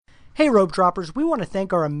Hey Rope Droppers, we want to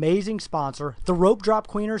thank our amazing sponsor, the Rope Drop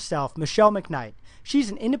Queen herself, Michelle McKnight. She's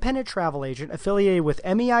an independent travel agent affiliated with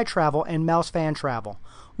MEI Travel and Mouse Fan Travel.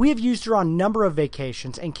 We have used her on a number of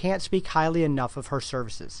vacations and can't speak highly enough of her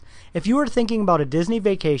services. If you are thinking about a Disney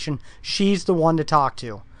vacation, she's the one to talk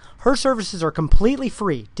to. Her services are completely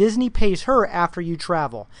free. Disney pays her after you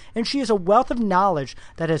travel, and she has a wealth of knowledge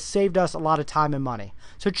that has saved us a lot of time and money.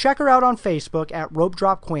 So check her out on Facebook at Rope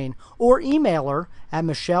Drop Queen or email her at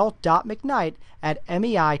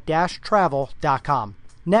michelle.mcknight@mei-travel.com.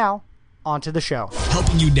 Now, on to the show.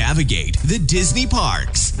 Helping you navigate the Disney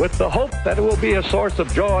parks. With the hope that it will be a source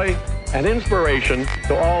of joy and inspiration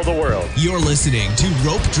to all the world. You're listening to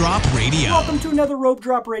Rope Drop Radio. Welcome to another Rope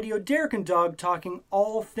Drop Radio. Derek and Doug talking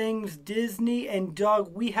all things Disney. And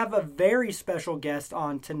Doug, we have a very special guest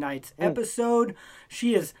on tonight's episode.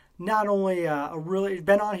 She is not only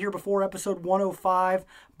been on here before, episode 105,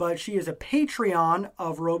 but she is a Patreon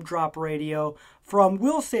of Rope Drop Radio from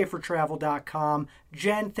willsafertravel.com.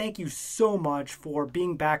 Jen, thank you so much for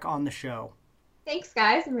being back on the show. Thanks,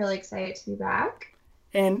 guys. I'm really excited to be back.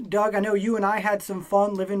 And Doug, I know you and I had some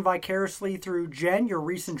fun living vicariously through Jen, your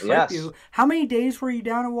recent trip. Yes. How many days were you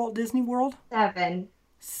down at Walt Disney World? 7.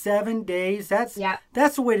 7 days? That's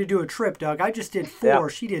the way to do a trip, Doug. I just did 4. Yep.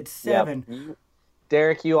 She did 7. Yep.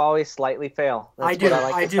 Derek, you always slightly fail. That's I do. what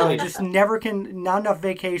I like to tell I you. just never can. Not enough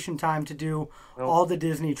vacation time to do all the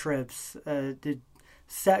Disney trips.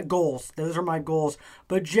 Set goals. Those are my goals.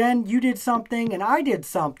 But Jen, you did something, and I did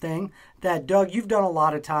something that Doug, you've done a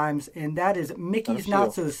lot of times, and that is Mickey's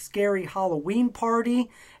Not So Scary Halloween Party,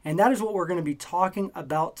 and that is what we're going to be talking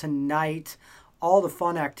about tonight. All the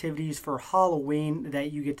fun activities for Halloween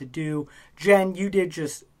that you get to do. Jen, you did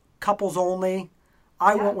just couples only.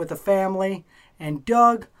 I went with a family. And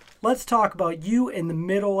Doug, let's talk about you in the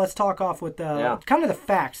middle. Let's talk off with kind of the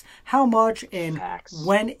facts. How much and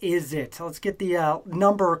when is it? Let's get the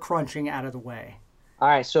number crunching out of the way. All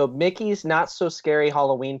right, so Mickey's Not So Scary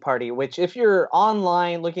Halloween Party, which if you're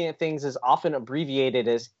online looking at things is often abbreviated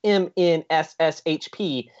as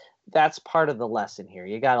MNSSHP. That's part of the lesson here.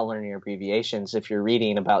 You got to learn your abbreviations if you're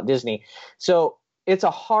reading about Disney. So it's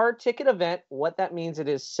a hard ticket event. What that means, it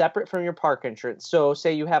is separate from your park entrance. So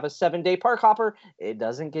say you have a 7-day park hopper, it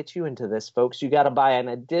doesn't get you into this, folks. You got to buy an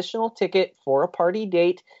additional ticket for a party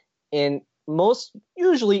date, and most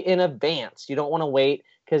usually in advance. You don't want to wait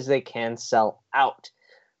because they can sell out.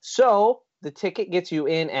 So the ticket gets you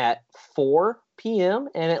in at 4 p.m.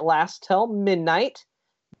 and it lasts till midnight.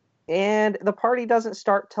 And the party doesn't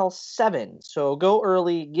start till 7. So go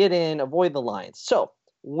early, get in, avoid the lines. So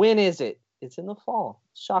when is it? It's in the fall.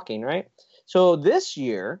 Shocking, right? So this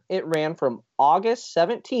year, it ran from August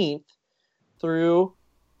 17th through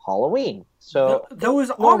Halloween. So was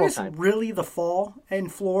August really the fall in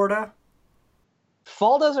Florida?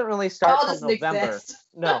 Fall doesn't really start Fall until doesn't November. exist.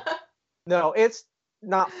 No, it's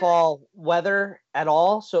not fall weather at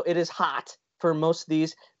all. So it is hot for most of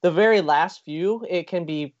these. The very last few, it can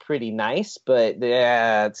be pretty nice, but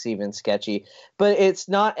it's even sketchy. But it's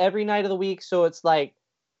not every night of the week, so it's like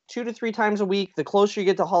 2 to 3 times a week. The closer you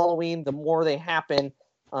get to Halloween, the more they happen.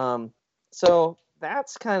 So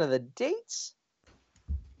that's kind of the dates.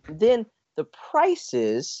 Then the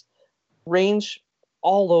prices range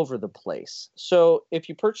all over the place. So if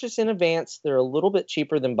you purchase in advance, they're a little bit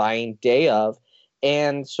cheaper than buying day of.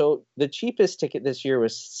 And so the cheapest ticket this year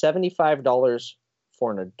was $75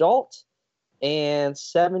 for an adult and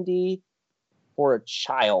 $70 for a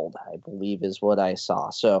child, I believe is what I saw.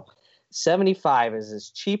 So $75 is as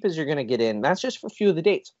cheap as you're going to get in. That's just for a few of the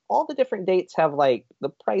dates. All the different dates have the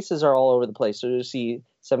prices are all over the place. So you'll see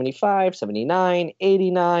 $75, $79,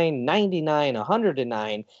 $89, $99,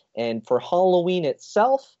 $109. And for Halloween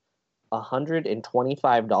itself,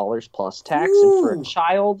 $125 plus tax. Ooh. And for a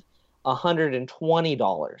child,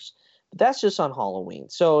 $120. But that's just on Halloween.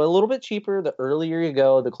 So a little bit cheaper. The earlier you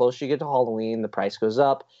go, the closer you get to Halloween, the price goes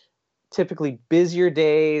up. Typically busier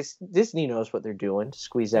days. Disney knows what they're doing to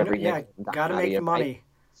squeeze every gotta make the money. Right?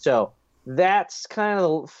 So that's kind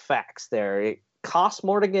of the facts there. It costs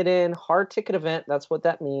more to get in. Hard ticket event. That's what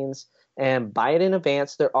that means. And buy it in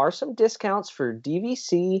advance. There are some discounts for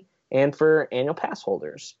DVC and for annual pass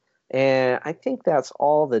holders. And I think that's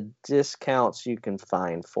all the discounts you can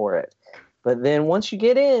find for it. But then once you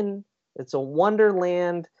get in, it's a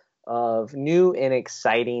wonderland of new and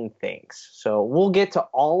exciting things. So we'll get to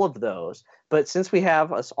all of those. But since we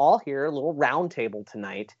have us all here, a little round table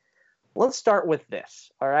tonight, let's start with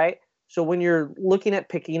this. All right. So when you're looking at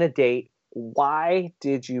picking a date, why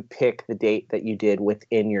did you pick the date that you did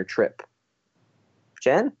within your trip?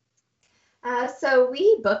 Jen? So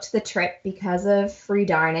we booked the trip because of free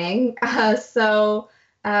dining. So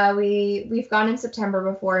We've gone in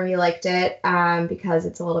September before and we liked it because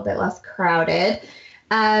it's a little bit less crowded.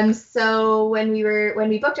 So when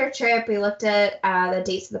we booked our trip, we looked at the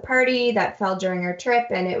dates of the party that fell during our trip,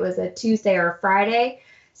 and it was a Tuesday or a Friday.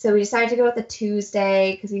 So we decided to go with a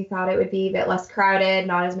Tuesday because we thought it would be a bit less crowded,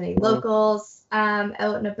 not as many locals out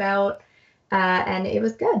and about, and it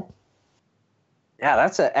was good. Yeah,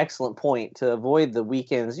 that's an excellent point, to avoid the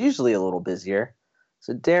weekends, usually a little busier.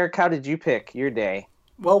 So Derek, how did you pick your day?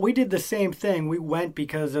 Well, we did the same thing. We went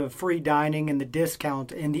because of free dining and the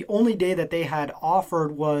discount, and the only day that they had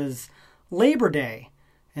offered was Labor Day.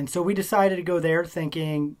 And so we decided to go there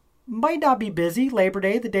thinking, might not be busy. Labor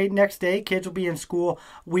Day, next day, kids will be in school.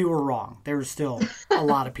 We were wrong. There was still a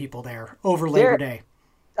lot of people there over Labor Day.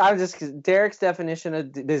 Derek's definition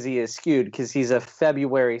of busy is skewed because he's a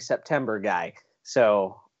February, September guy.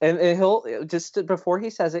 So, and he'll, just before he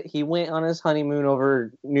says it, he went on his honeymoon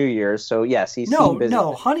over New Year's. So yes, he's seen busy.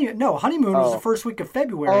 Honeymoon was the first week of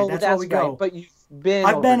February. That's where we go. Right. But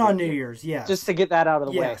I've been on New Year's, yes. Just to get that out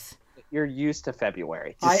of the way. You're used to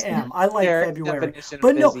February. I am. I like February.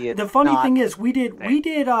 But no, the funny thing is, we did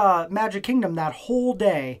Magic Kingdom that whole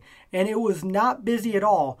day, and it was not busy at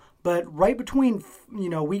all. But right between,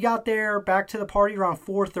 we got there back to the party around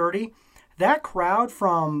 4:30. That crowd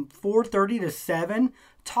from 4:30 to 7,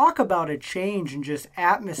 talk about a change in just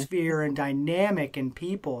atmosphere and dynamic and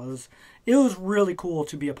people. It was really cool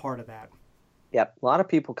to be a part of that. Yep, a lot of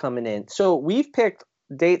people coming in. So we've picked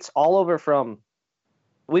dates all over from,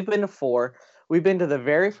 we've been to 4. We've been to the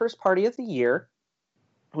very first party of the year.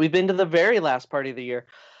 We've been to the very last party of the year.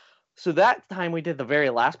 So that time we did the very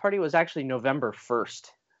last party was actually November 1st,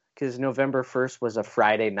 because November 1st was a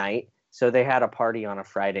Friday night. So they had a party on a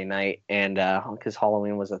Friday night, and because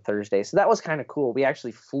Halloween was a Thursday. So that was kind of cool. We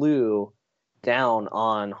actually flew down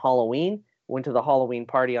on Halloween, went to the Halloween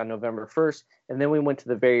party on November 1st, and then we went to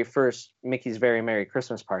the very first Mickey's Very Merry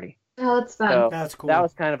Christmas party. Oh, that's fun. So that's cool. That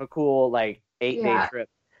was kind of a cool, 8-day trip.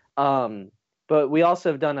 But we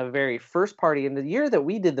also have done a very first party. In the year that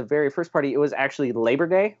we did the very first party, it was actually Labor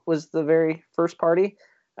Day was the very first party,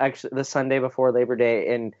 actually the Sunday before Labor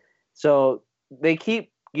Day. And so they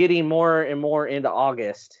keep getting more and more into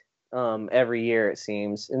August every year, it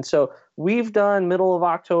seems. And so we've done middle of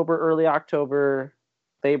October, early October,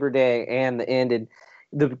 Labor Day, and the end. And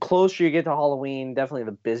the closer you get to Halloween, definitely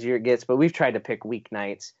the busier it gets. But we've tried to pick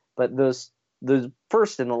weeknights. But the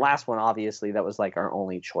first and the last one, obviously, that was our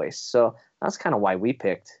only choice. So that's kind of why we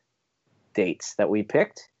picked dates that we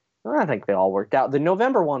picked. I think they all worked out. The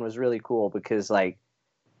November one was really cool because, I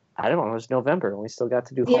don't know, it was November and we still got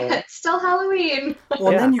to do Halloween. Yeah, it's still Halloween.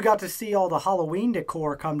 Well, then you got to see all the Halloween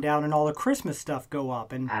decor come down and all the Christmas stuff go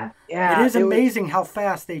up. And it is amazing how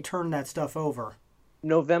fast they turn that stuff over.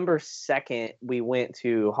 November 2nd, we went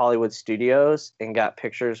to Hollywood Studios and got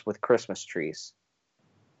pictures with Christmas trees.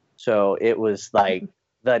 So it was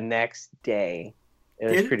the next day. It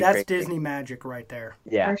was pretty That's crazy. Disney magic right there.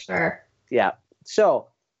 Yeah. For sure. Yeah. So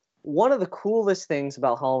one of the coolest things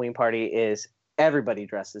about Halloween party is everybody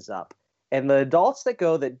dresses up. And the adults that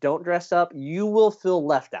go that don't dress up, you will feel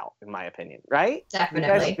left out, in my opinion, right? Definitely.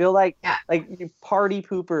 You guys feel you party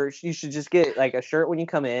poopers, you should just get a shirt when you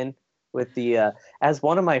come in with the, as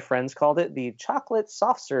one of my friends called it, the chocolate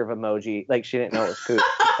soft serve emoji. She didn't know it was poop.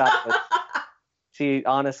 She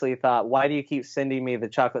honestly thought, why do you keep sending me the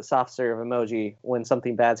chocolate soft serve emoji when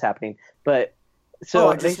something bad's happening? But so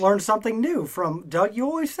I just learned something new from Doug. You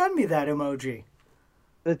always send me that emoji.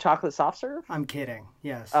 The chocolate soft serve? I'm kidding.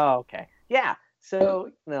 Yes. Oh, okay. Yeah.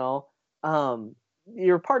 So,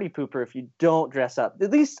 you're a party pooper if you don't dress up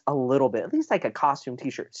at least a little bit, at least a costume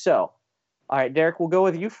t-shirt. So, all right, Derek, we'll go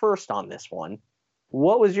with you first on this one.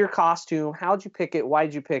 What was your costume? How'd you pick it?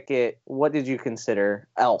 Why'd you pick it? What did you consider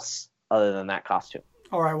else other than that costume?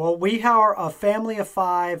 All right. Well, we are a family of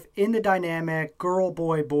 5 in the dynamic, girl,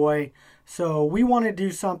 boy, boy. So we wanted to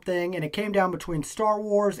do something, and it came down between Star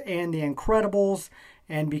Wars and The Incredibles.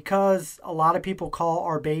 And because a lot of people call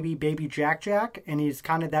our baby Jack Jack, and he's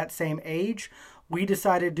kind of that same age, we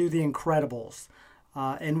decided to do The Incredibles.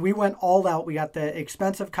 And we went all out. We got the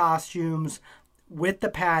expensive costumes with the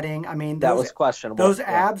padding. I mean, that was questionable. Those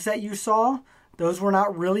abs that you saw, those were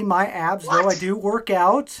not really my abs, though I do work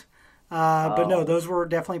out. But no, those were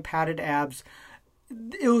definitely padded abs.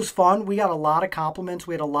 It was fun. We got a lot of compliments.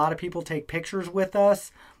 We had a lot of people take pictures with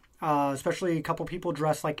us, especially a couple people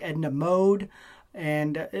dressed like Edna Mode.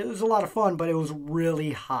 And it was a lot of fun, but it was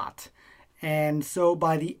really hot. And so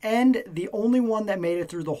by the end, the only one that made it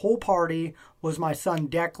through the whole party was my son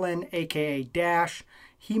Declan, a.k.a. Dash.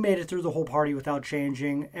 He made it through the whole party without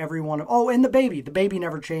changing. And the baby. The baby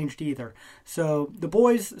never changed either. So the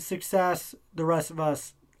boys' success, the rest of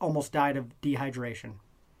us almost died of dehydration.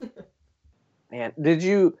 Man,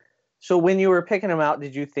 so when you were picking them out,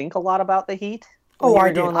 did you think a lot about the heat? Oh,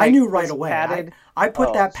 I did. I knew right away. I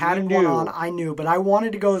put that so padded one on. I knew, but I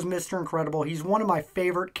wanted to go as Mr. Incredible. He's one of my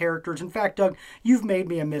favorite characters. In fact, Doug, you've made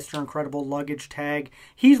me a Mr. Incredible luggage tag.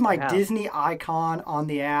 He's my Disney icon on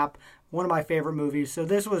the app. One of my favorite movies. So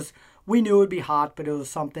we knew it would be hot, but it was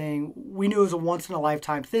something, we knew it was a once in a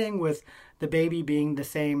lifetime thing with the baby being the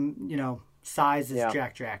same, size as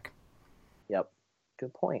Jack. Yep.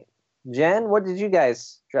 Good point. Jen, what did you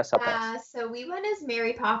guys dress up as? So we went as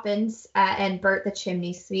Mary Poppins and Bert the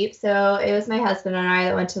Chimney Sweep. So it was my husband and I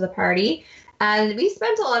that went to the party. And we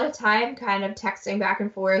spent a lot of time kind of texting back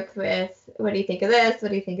and forth with, what do you think of this? What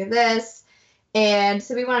do you think of this? And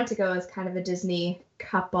so we wanted to go as kind of a Disney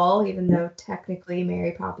couple, even though technically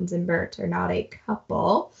Mary Poppins and Bert are not a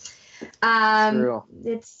couple. True.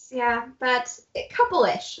 But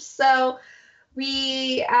couple-ish. So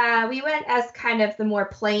we went as kind of the more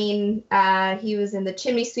plain. He was in the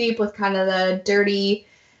chimney sweep with kind of the dirty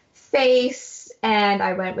face, and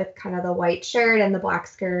I went with kind of the white shirt and the black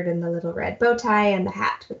skirt and the little red bow tie and the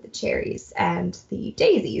hat with the cherries and the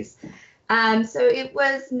daisies. So it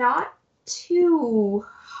was not too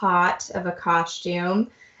hot of a costume.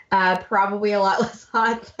 Probably a lot less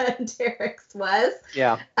hot than Derek's was.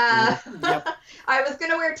 Yeah. Yep. I was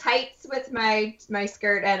gonna wear tights with my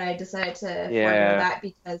skirt, and I decided to forego that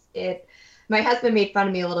because my husband made fun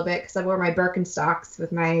of me a little bit because I wore my Birkenstocks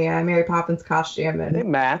with my Mary Poppins costume, and they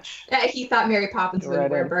match. He thought Mary Poppins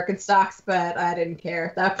wouldn't wear Birkenstocks, but I didn't care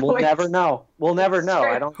at that point. We'll never know.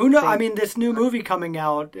 I don't. Who knows? I mean, this new movie coming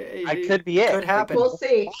out. It could be it. Could happen. We'll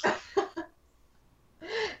see.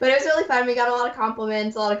 But it was really fun. We got a lot of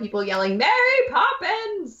compliments, a lot of people yelling, Mary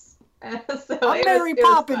Poppins! Mary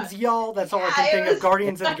Poppins, y'all. That's all I can think of.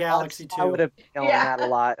 Guardians of the Galaxy 2. I would have been yelling that a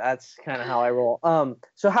lot. That's kind of how I roll.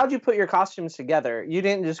 So how'd you put your costumes together? You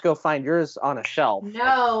didn't just go find yours on a shelf.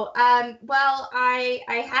 No. Well, I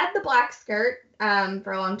had the black skirt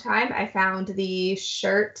for a long time. I found the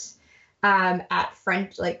shirt at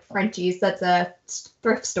Frenchie's. That's a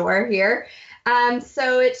thrift store here.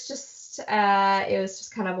 So it's just it was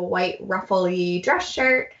just kind of a white ruffly dress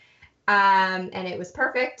shirt, and it was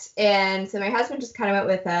perfect. And so my husband just kind of went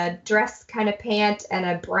with a dress kind of pant and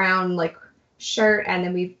a brown shirt, and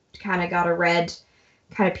then we kind of got a red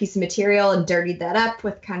kind of piece of material and dirtied that up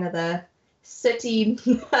with kind of the sooty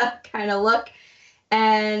kind of look.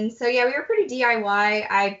 And so we were pretty DIY.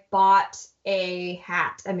 I bought a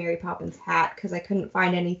Mary Poppins hat, because I couldn't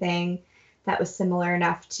find anything that was similar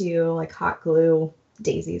enough to hot glue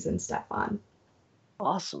daisies and stuff on.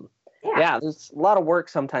 Awesome. Yeah, there's a lot of work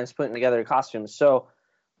sometimes putting together costumes. So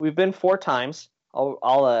we've been 4 times.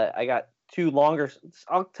 I got 2 longer.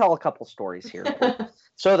 I'll tell a couple stories here.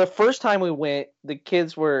 So the first time we went, the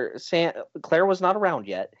kids Claire was not around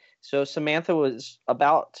yet. So Samantha was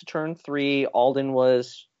about to turn 3. Alden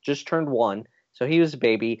was just turned 1. So he was a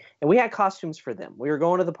baby, and we had costumes for them. We were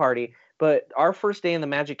going to the party, but our first day in the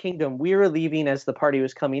Magic Kingdom, we were leaving as the party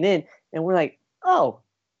was coming in, and we're like, oh,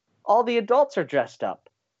 all the adults are dressed up.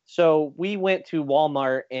 So we went to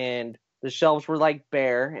Walmart, and the shelves were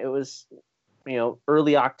bare. It was,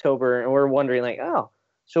 early October, and we're wondering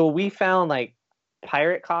so we found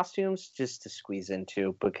pirate costumes just to squeeze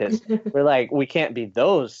into, because we're we can't be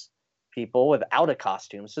those people without a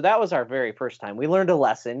costume. So that was our very first time. We learned a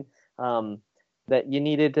lesson that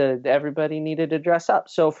everybody needed to dress up.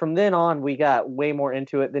 So from then on, we got way more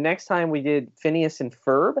into it. The next time we did Phineas and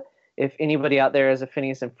Ferb. If anybody out there is a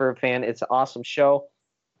Phineas and Ferb fan, it's an awesome show.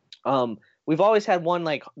 We've always had one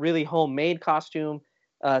really homemade costume.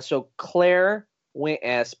 So Claire went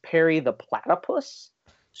as Perry the Platypus.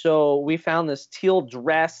 So we found this teal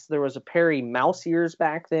dress. There was a Perry mouse ears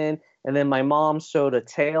back then. And then my mom sewed a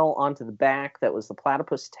tail onto the back that was the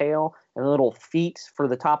platypus tail, and little feet for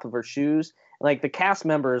the top of her shoes. And, the cast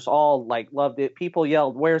members all loved it. People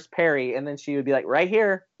yelled, "Where's Perry?" And then she would be like, "Right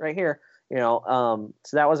here, right here." So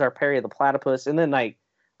that was our Perry the Platypus. And then I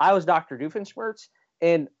was Dr. Doofenshmirtz,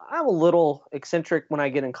 and I'm a little eccentric when I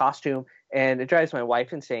get in costume, and it drives my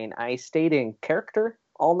wife insane. I stayed in character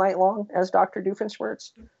all night long as Dr.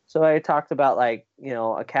 Doofenshmirtz. So I talked about a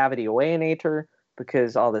cavity awayinator,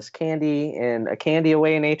 because all this candy, and a candy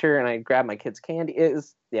awayinator, and I grabbed my kids' candy. I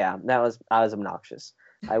was obnoxious.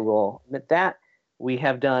 I will admit that. We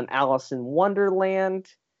have done Alice in Wonderland.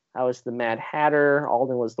 I was the Mad Hatter.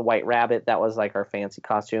 Alden was the White Rabbit. That was our fancy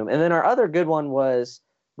costume. And then our other good one was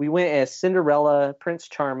we went as Cinderella, Prince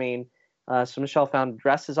Charming. So Michelle found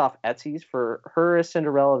dresses off Etsy's for her as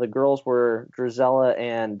Cinderella. The girls were Drizella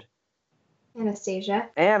and Anastasia.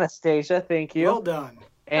 Anastasia, thank you. Well done.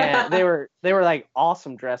 And they were like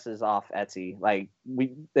awesome dresses off Etsy. Like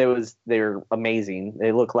they were amazing.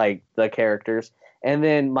 They look like the characters. And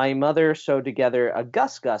then my mother sewed together a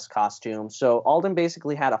Gus Gus costume. So Alden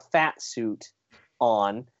basically had a fat suit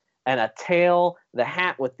on and a tail, the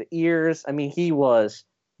hat with the ears. I mean, he was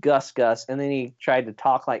Gus Gus, and then he tried to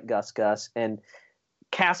talk like Gus Gus, and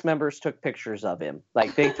cast members took pictures of him.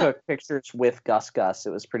 Like, they took pictures with Gus Gus.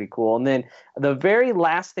 It was pretty cool. And then the very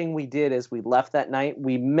last thing we did as we left that night,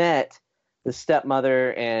 we met the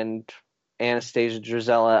stepmother and Anastasia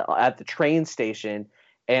Drizella at the train station,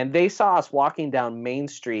 and they saw us walking down Main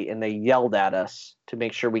Street, and they yelled at us to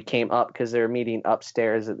make sure we came up because they were meeting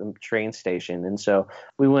upstairs at the train station. And so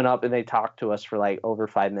we went up, and they talked to us for like over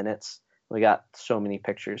 5 minutes. We got so many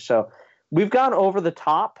pictures. So we've gone over the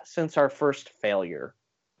top since our first failure.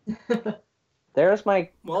 There's my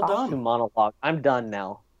costume monologue. I'm done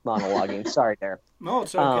now monologuing. Sorry, there. No,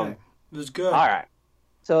 it's okay. It was good. All right.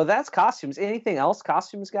 So that's costumes. Anything else,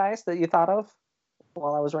 costumes, guys, that you thought of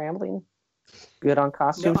while I was rambling? Good on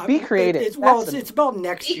costumes. No, be creative. It's about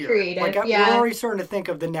next year. Creative, like, yeah. We're already starting to think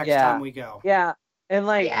of the next time we go. Yeah. And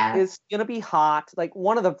it's gonna be hot. Like,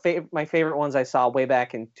 one of the my favorite ones I saw way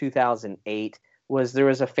back in 2008 was there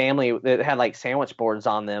was a family that had like sandwich boards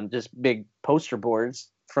on them, just big poster boards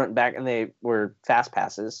front and back, and they were fast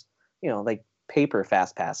passes, like paper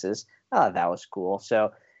fast passes. Oh, that was cool.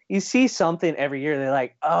 So you see something every year, they're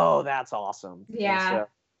like, oh, that's awesome. Yeah.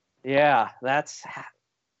 So,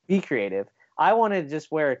 be creative. I wanted to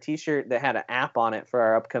just wear a t-shirt that had an app on it for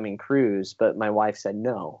our upcoming cruise, but my wife said,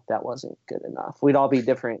 no, that wasn't good enough. We'd all be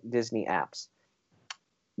different Disney apps.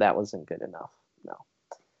 That wasn't good enough. No.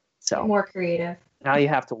 So more creative. Now you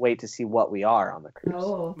have to wait to see what we are on the cruise.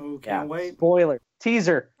 Oh, can't wait. Spoiler.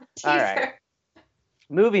 Teaser. All right.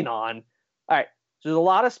 Moving on. All right. So there's a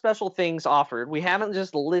lot of special things offered. We haven't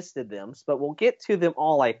just listed them, but we'll get to them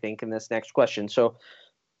all, I think, in this next question. So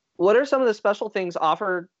what are some of the special things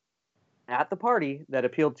offered at the party that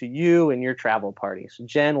appealed to you and your travel party? So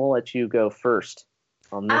Jen, we'll let you go first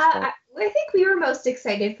on this one. I think we were most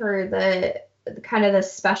excited for the kind of the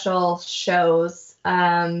special shows,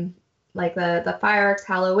 like the fireworks,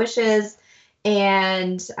 Hallow Wishes,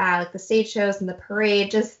 and like the stage shows and the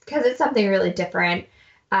parade, just because it's something really different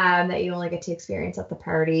that you only get to experience at the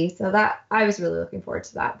party. So that I was really looking forward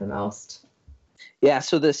to that the most. Yeah,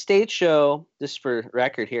 so the stage show, just for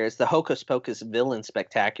record here, is the Hocus Pocus Villain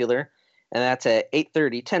Spectacular, and that's at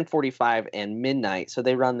 8:30, 10:45, and midnight. So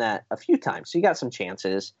they run that a few times, so you got some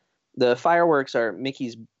chances. The fireworks are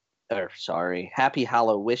Happy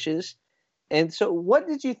Hallow Wishes. And so what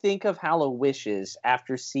did you think of Hallow Wishes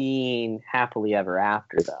after seeing Happily Ever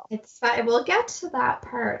After, though? It's fine. We'll get to that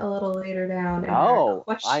part a little later down.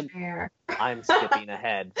 I'm skipping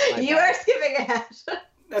ahead. You are skipping ahead.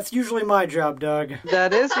 That's usually my job, Doug.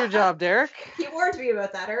 That is your job, Derek. He warned me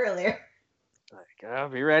about that earlier. I'll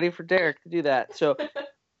be ready for Derek to do that. So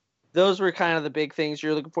those were kind of the big things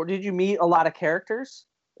you're looking for. Did you meet a lot of characters?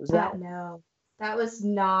 No, that was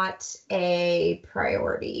not a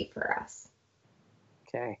priority for us.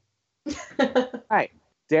 Okay. All right.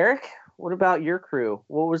 Derek, what about your crew?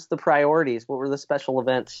 What was the priorities? What were the special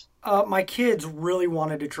events? My kids really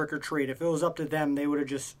wanted to trick or treat. If it was up to them, they would have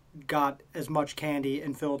just got as much candy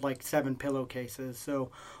and filled like 7 pillowcases.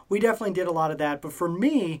 So we definitely did a lot of that. But for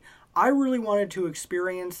me, I really wanted to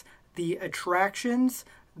experience the attractions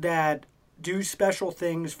that do special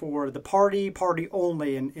things for the party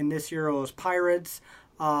only. And in this year, it was Pirates,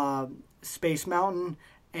 Space Mountain,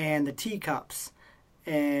 and the Teacups.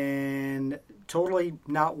 And totally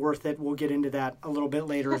not worth it. We'll get into that a little bit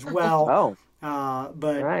later as well.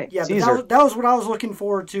 But right. Yeah, but that was what I was looking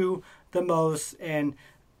forward to the most. And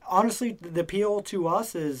honestly, the appeal to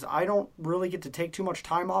us is I don't really get to take too much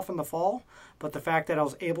time off in the fall, but the fact that I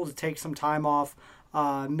was able to take some time off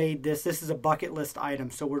made this is a bucket list item.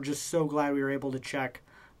 So we're just so glad we were able to check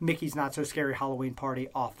Mickey's Not So Scary Halloween Party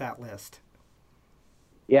off that list.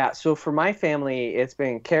 Yeah, so for my family, it's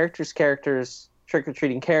been characters,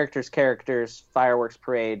 trick-or-treating characters, fireworks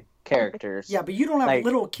parade, characters. Yeah, but you don't have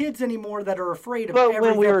little kids anymore that are afraid of everything.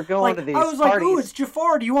 When we were going to these I was parties, like, ooh, it's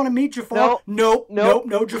Jafar. Do you want to meet Jafar? Nope,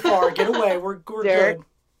 no Jafar. Get away. We're Derek,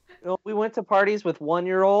 good. We went to parties with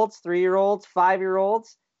 1-year-olds, 3-year-olds,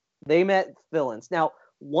 5-year-olds. They met villains. Now,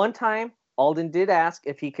 one time, Alden did ask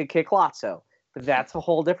if he could kick Lotso, but that's a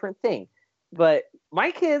whole different thing. But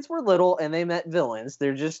my kids were little, and they met villains.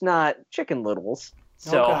 They're just not chicken littles.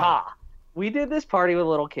 So, we did this party with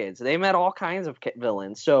little kids. They met all kinds of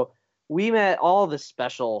villains. So we met all the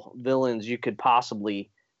special villains you could possibly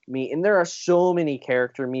meet. And there are so many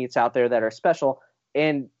character meets out there that are special.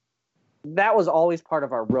 And that was always part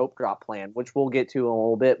of our rope drop plan, which we'll get to in a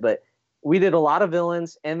little bit. But we did a lot of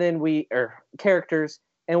villains, and then characters,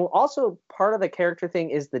 and also part of the character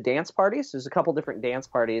thing is the dance parties. There's a couple different dance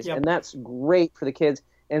parties, and that's great for the kids.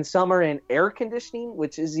 And some are in air conditioning,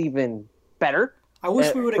 which is even better. I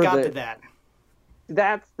wish we would have got to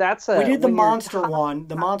that. That's we did the monster one.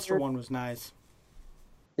 The monster one was nice.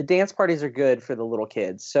 The dance parties are good for the little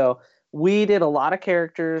kids. So we did a lot of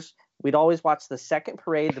characters. We'd always watch the second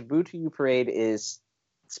parade. The Boo to You parade is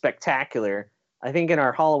spectacular. I think in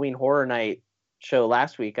our Halloween Horror Night show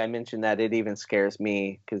last week, I mentioned that it even scares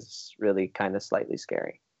me because it's really kind of slightly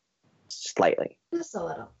scary. Slightly. Just a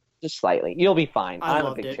little. Just slightly. You'll be fine. I'm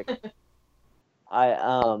a big chicken.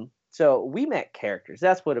 So we met characters.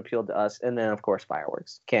 That's what appealed to us. And then, of course,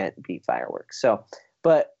 fireworks. Can't beat fireworks. So,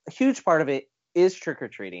 but a huge part of it is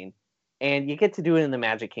trick-or-treating. And you get to do it in the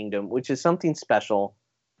Magic Kingdom, which is something special.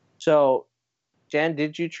 So, Jen,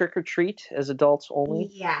 did you trick-or-treat as adults only?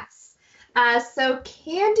 Yes. So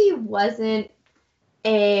candy wasn't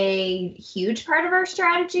a huge part of our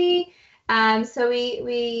strategy. So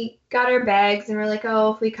we got our bags and we're like,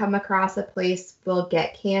 oh, if we come across a place, we'll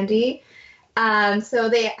get candy. So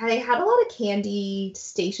they had a lot of candy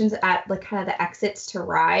stations at like kind of the exits to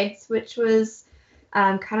rides, which was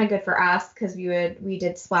kind of good for us because we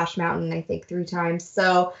did Splash Mountain, I think 3 times.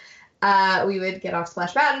 So we would get off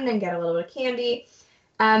Splash Mountain and get a little bit of candy.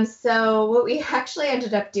 So what we actually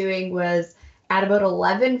ended up doing was at about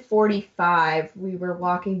 11:45, we were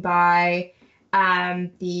walking by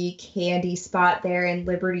the candy spot there in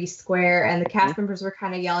Liberty Square, and the cast members were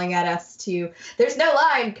kind of yelling at us there's no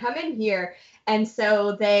line, come in here. And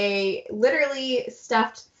so they literally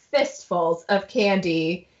stuffed fistfuls of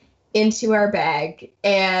candy into our bag.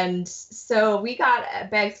 And so we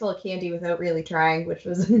got bags full of candy without really trying, which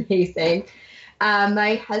was amazing.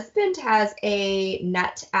 My husband has a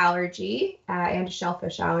nut allergy and a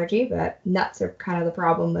shellfish allergy, but nuts are kind of the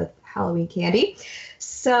problem with Halloween candy.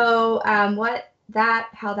 So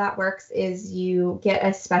how that works is you get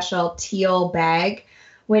a special teal bag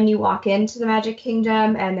when you walk into the Magic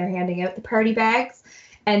Kingdom, and they're handing out the party bags.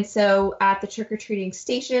 And so at the trick-or-treating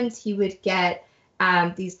stations, he would get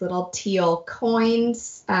these little teal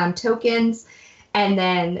coins, tokens. And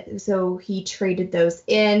then, so he traded those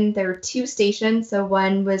in. There were 2 stations. So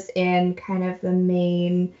one was in kind of the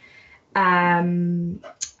main, I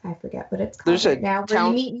forget what it's called right now, where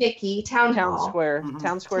you meet Mickey, Town Hall. Square, mm-hmm.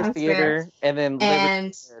 Town Square Theater, and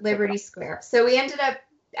then Liberty Square. So we ended up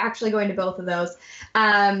actually going to both of those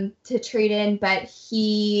to trade in. But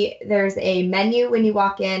there's a menu when you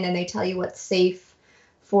walk in, and they tell you what's safe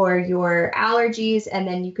for your allergies, and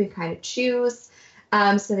then you can kind of choose.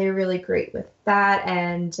 So they were really great with that,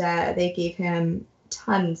 and they gave him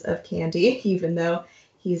tons of candy, even though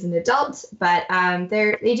he's an adult. But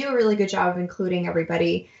they do a really good job of including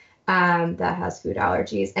everybody that has food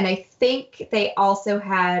allergies. And I think they also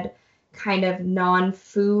had kind of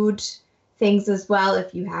non-food things as well.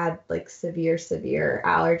 If you had like severe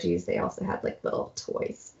allergies, they also had like little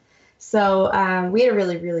toys. So we had a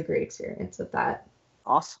really, really great experience with that.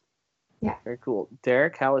 Awesome. Yeah. Very cool.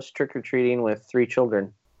 Derek, how was trick-or-treating with 3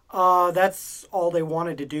 children? That's all they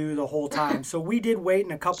wanted to do the whole time. So we did wait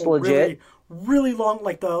in a couple really, really long,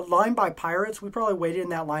 like the line by Pirates, we probably waited in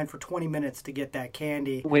that line for 20 minutes to get that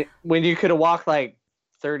candy. When you could have walked like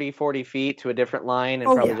 30, 40 feet to a different line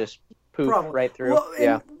and just poof right through.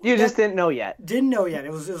 Well, you just didn't know yet. Didn't know yet.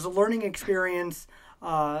 It was a learning experience.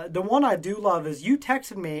 The one I do love is you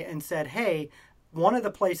texted me and said, hey, one of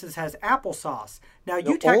the places has applesauce. Now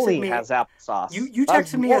you texted me has applesauce. You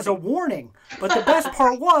texted me as a warning, but the best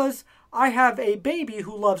part was I have a baby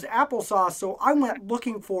who loves applesauce, so I went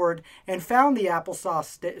looking for it and found the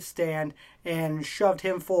applesauce stand and shoved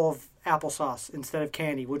him full of applesauce instead of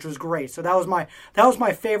candy, which was great. So that was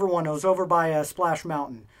my favorite one. It was over by Splash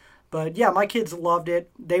Mountain. But yeah, my kids loved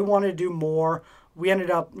it. They wanted to do more. We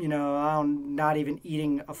ended up, not even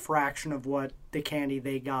eating a fraction of what the candy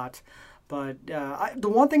they got. But the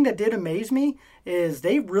one thing that did amaze me is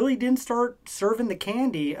they really didn't start serving the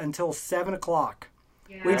candy until 7 o'clock.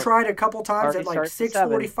 Yeah. We tried a couple times at like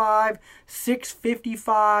 6:45,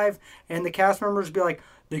 6:55, and the cast members would be like,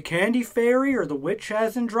 the candy fairy or the witch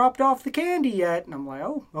hasn't dropped off the candy yet. And I'm like,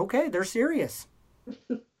 oh, okay, they're serious.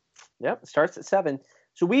 Yep, it starts at 7.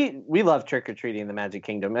 So we love trick-or-treating in the Magic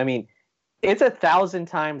Kingdom. I mean, it's 1,000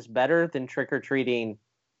 times better than trick-or-treating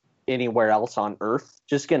anywhere else on Earth.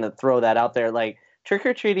 Just going to throw that out there. Like,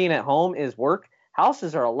 trick-or-treating at home is work.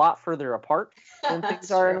 Houses are a lot further apart than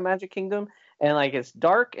things are in the Magic Kingdom. And, like, it's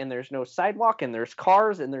dark, and there's no sidewalk, and there's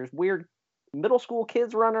cars, and there's weird middle school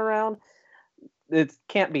kids running around. It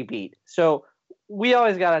can't be beat. So we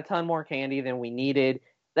always got a ton more candy than we needed.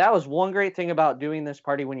 That was one great thing about doing this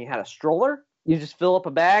party when you had a stroller. You just fill up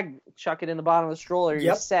a bag, chuck it in the bottom of the stroller,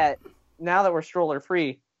 you're set. Now that we're stroller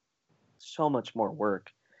free, so much more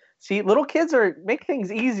work. See, little kids make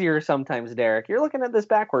things easier sometimes, Derek. You're looking at this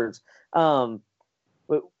backwards. Man,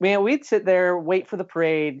 we'd sit there, wait for the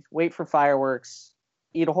parade, wait for fireworks,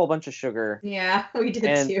 eat a whole bunch of sugar. Yeah, we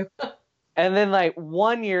did too. And then, like,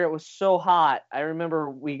 one year it was so hot. I remember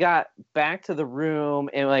we got back to the room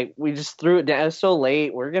and, like, we just threw it down. It was so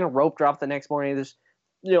late. We were going to rope drop the next morning. There's,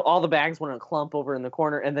 all the bags went in a clump over in the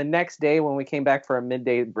corner. And the next day when we came back for a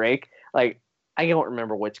midday break, like, I don't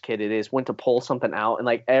remember which kid it is, went to pull something out. And,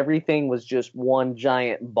 like, everything was just one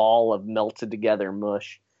giant ball of melted together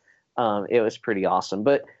mush. It was pretty awesome.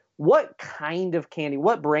 But what kind of candy,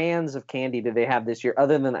 what brands of candy did they have this year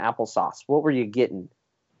other than the applesauce? What were you getting?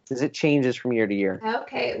 Because it changes from year to year.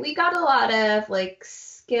 Okay, we got a lot of like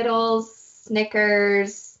Skittles,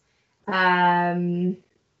 Snickers, M&Ms.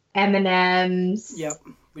 Yep,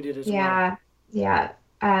 we did as well.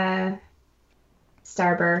 Yeah.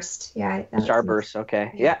 Starburst. Yeah. Starburst.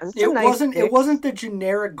 Okay. Yeah. It wasn't the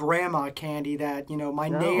generic grandma candy that my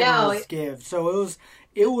neighbors give. So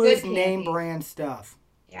it was name brand stuff.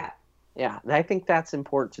 Yeah. Yeah, I think that's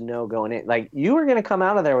important to know going in. Like, you are going to come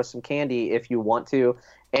out of there with some candy if you want to,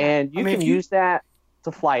 and you can use that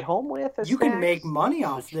to fly home with. You can make money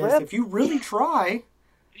off this if you really try.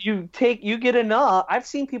 You get enough. I've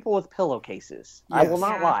seen people with pillowcases. Yes. I will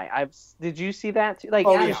not lie. Did you see that too? Like,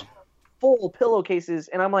 full pillowcases,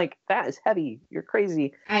 and I'm like, that is heavy. You're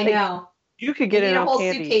crazy. I know. You could get enough candy.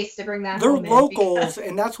 A whole suitcase to bring that. They're locals,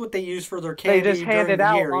 and that's what they use for their candy. They just hand it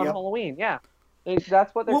out on Yep. Halloween. Yeah.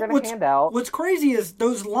 That's what they're going to hand out. What's crazy is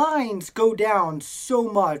those lines go down so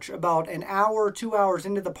much about an hour, 2 hours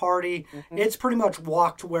into the party. Mm-hmm. It's pretty much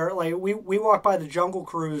walked where, like, we walked by the Jungle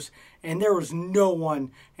Cruise, and there was no one.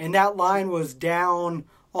 And that line was down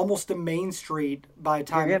almost to Main Street by the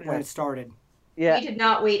time when it started. Yeah. We did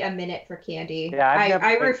not wait a minute for candy. Yeah,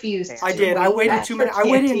 I refused. I did. I waited too many. I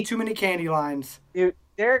waited in too many candy lines.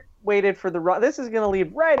 Derek waited for the run. This is going to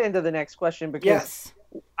lead right into the next question because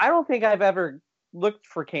I don't think I've ever looked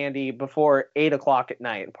for candy before 8 o'clock at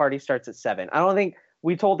night. The party starts at 7. I don't think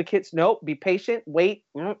we told the kids, nope, be patient, wait,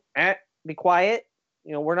 be quiet.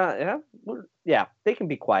 We're not. They can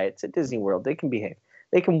be quiet. It's at Disney World. They can behave.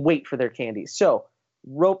 They can wait for their candy. So,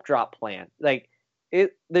 rope drop plan. Like,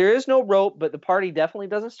 there is no rope, but the party definitely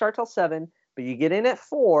doesn't start till 7. But you get in at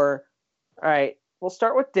 4. All right, we'll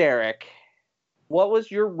start with Derek. What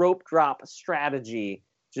was your rope drop strategy?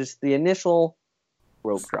 Just the initial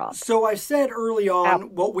rope drop. So I said early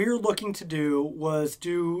on, what we were looking to do was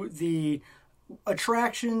do the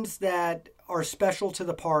attractions that are special to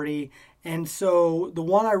the party. And so the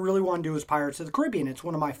one I really want to do is Pirates of the Caribbean. It's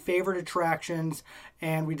one of my favorite attractions,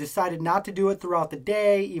 and we decided not to do it throughout the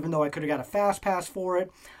day, even though I could have got a fast pass for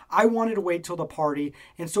it. I wanted to wait till the party,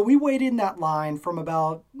 and so we waited in that line from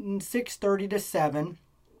about 6:30 to 7,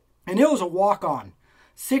 and it was a walk-on.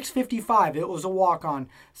 6:55, it was a walk-on.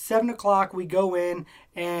 7 o'clock, we go in,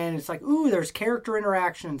 and it's like, ooh, there's character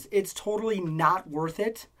interactions. It's totally not worth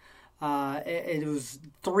it. It was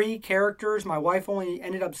 3 characters. My wife only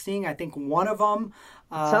ended up seeing, I think, one of them.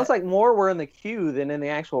 Sounds like more were in the queue than in the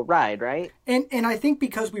actual ride, right? And I think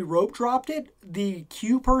because we rope dropped it, the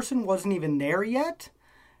queue person wasn't even there yet.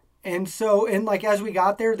 And so, as we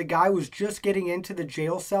got there, the guy was just getting into the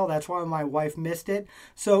jail cell. That's why my wife missed it.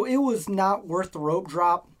 So it was not worth the rope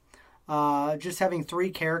drop. Just having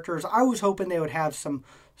 3 characters. I was hoping they would have some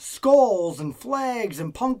skulls and flags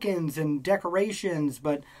and pumpkins and decorations,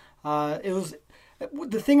 but it was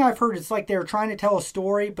the thing I've heard. It's like they were trying to tell a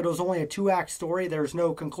story, but it was only a 2-act story. There's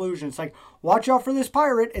no conclusion. It's like, watch out for this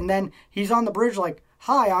pirate, and then he's on the bridge like,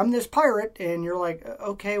 hi, I'm this pirate, and you're like,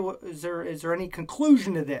 okay, is there any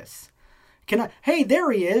conclusion to this? Hey,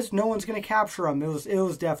 there he is. No one's going to capture him. It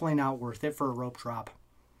was definitely not worth it for a rope drop.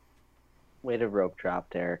 Way to rope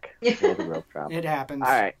drop, Derek. Way to rope drop. It happens.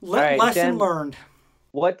 All right. Lesson Jen, learned.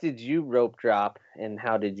 What did you rope drop, and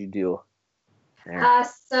how did you do?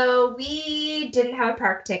 So we didn't have a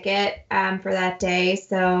park ticket for that day,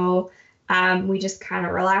 so we just kind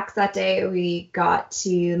of relaxed that day. We got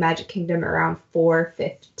to Magic Kingdom around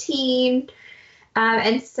 4:15,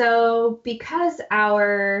 and so because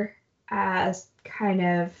our kind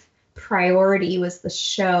of priority was the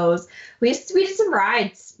shows, we did some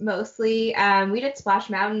rides mostly. We did Splash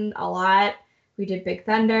Mountain a lot. We did Big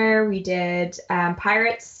Thunder. We did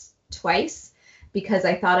Pirates twice, because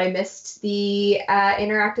I thought I missed the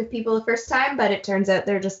interactive people the first time, but it turns out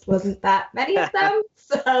there just wasn't that many of them.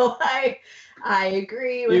 So I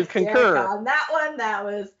agree with Derek on that one. That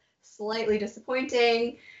was slightly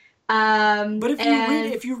disappointing. But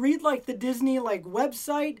if you read like the Disney like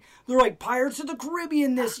website, they're like Pirates of the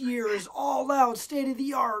Caribbean this year is all out, state of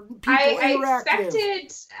the art, interactive. I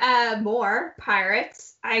expected more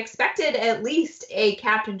pirates. I expected at least a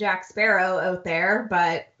Captain Jack Sparrow out there,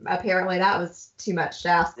 but apparently that was too much to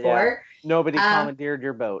ask for. Nobody commandeered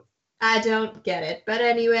your boat. I don't get it. But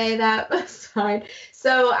anyway, that was fine.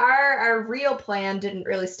 So our real plan didn't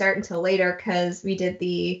really start until later because we did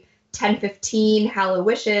the 10:15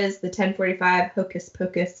 Hallowishes, the 10:45 Hocus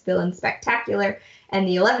Pocus Villain Spectacular, and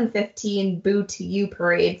the 11:15 Boo to You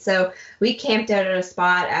parade. So we camped out at a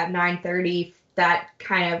spot at 9:30 that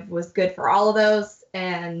kind of was good for all of those.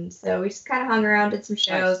 And so we just kind of hung around, did some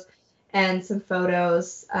shows and some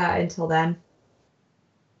photos until then.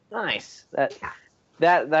 Nice.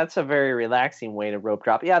 That's a very relaxing way to rope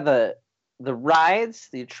drop. Yeah, the rides,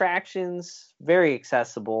 the attractions, very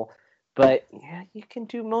accessible. But yeah, you can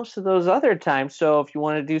do most of those other times. So if you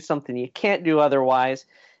want to do something you can't do otherwise,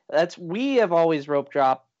 we have always rope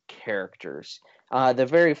drop characters. The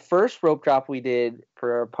very first rope drop we did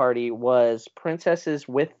for our party was Princesses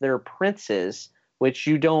with Their Princes, which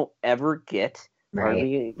you don't ever get,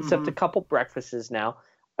 right? Except a couple breakfasts now,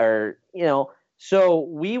 So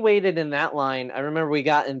we waited in that line. I remember we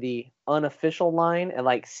got in the unofficial line at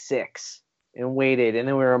like 6 and waited, and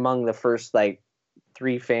then we were among the first like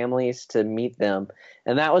 3 families to meet them,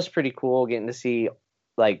 and that was pretty cool getting to see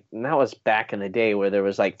and that was back in the day where there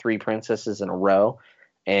was like 3 princesses in a row,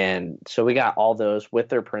 and so we got all those with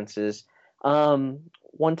their princes.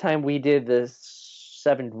 One time we did the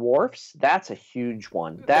 7 Dwarfs. That's a huge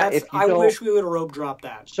one. I wish we would have rope dropped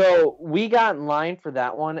that. So we got in line for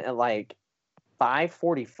that one at like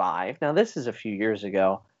 5:45. Now this is a few years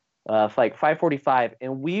ago. Like 5:45,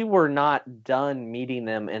 and we were not done meeting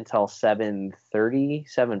them until 7:30,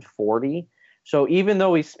 7:40. So even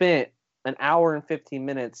though we spent an hour and 15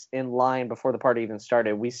 minutes in line before the party even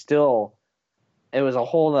started, it was a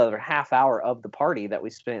whole other half hour of the party that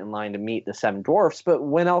we spent in line to meet the 7 Dwarfs. But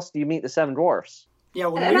when else do you meet the 7 Dwarfs? Yeah,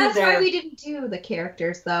 and that's why we didn't do the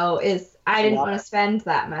characters, though, is I didn't want to spend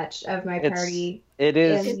that much of my party. It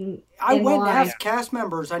is. I went and asked cast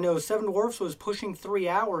members. I know 7 Dwarfs was pushing 3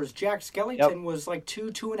 hours. Jack Skellington was like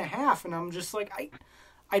 2.5, and I'm just like,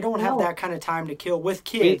 I don't have that kind of time to kill with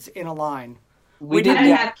kids in a line. We didn't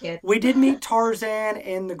have kids. We did meet Tarzan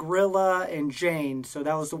and the gorilla and Jane, so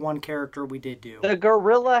that was the one character we did do. The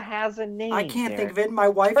gorilla has a name. I can't think of it. My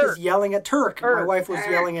wife is yelling at Turk. My wife was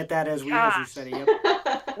yelling at that as we said it. Yep.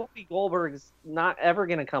 Whoopi Goldberg is not ever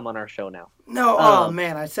going to come on our show now. No, oh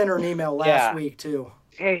man, I sent her an email last week too.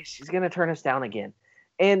 Hey, she's going to turn us down again.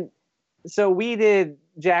 And so we did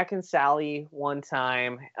Jack and Sally one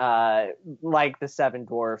time, like the 7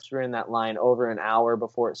 Dwarfs. We were in that line over an hour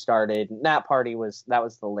before it started. And that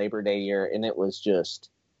was the Labor Day year, and it was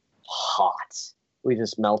just hot. We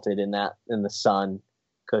just melted in the sun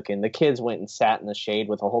cooking. The kids went and sat in the shade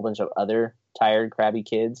with a whole bunch of other tired, crabby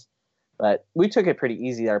kids. But we took it pretty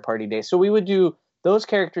easy our party day. So we would do those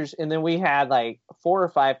characters, and then we had like 4 or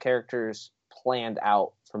 5 characters planned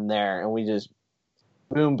out from there, and we just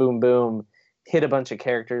boom, boom, boom, hit a bunch of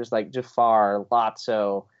characters like Jafar,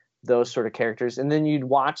 Lotso, those sort of characters. And then you'd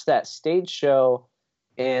watch that stage show,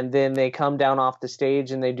 and then they come down off the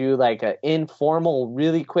stage and they do like an informal,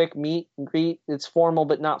 really quick meet and greet. It's formal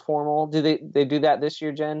but not formal. Do they do that this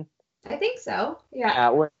year, Jen? I think so.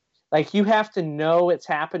 Yeah. Like you have to know it's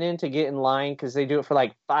happening to get in line because they do it for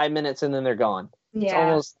like 5 minutes and then they're gone. Yeah. It's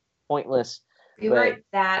almost pointless. We weren't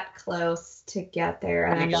that close to get there,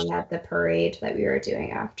 and then at the parade that we were doing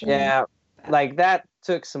after. Yeah, like that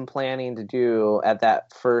took some planning to do at the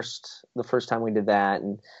first time we did that,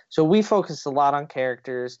 and so we focused a lot on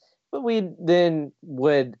characters, but we then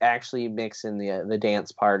would actually mix in the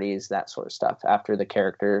dance parties, that sort of stuff after the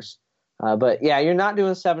characters. But yeah, you're not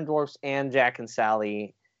doing 7 Dwarfs and Jack and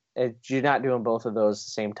Sally. You're not doing both of those at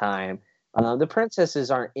the same time. The princesses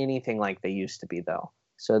aren't anything like they used to be, though.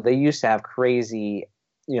 So they used to have crazy,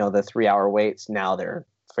 the 3-hour waits. Now they're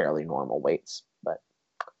fairly normal waits. But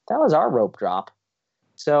that was our rope drop.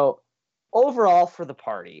 So overall for the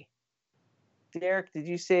party, Derek, did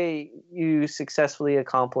you say you successfully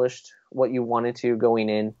accomplished what you wanted to going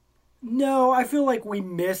in? No, I feel like we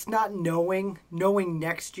missed not knowing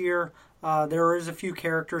next year. There is a few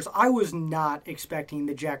characters. I was not expecting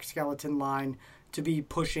the Jack Skellington line to be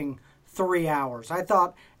pushing 3 hours. I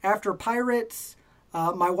thought after Pirates...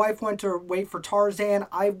 my wife went to wait for Tarzan.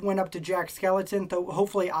 I went up to Jack Skellington, so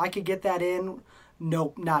hopefully I could get that in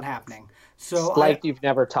nope, not happening. So It's like you've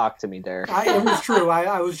never talked to me, Derek. It was true.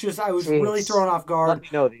 I was really thrown off guard. Let me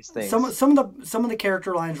know these things. Some of the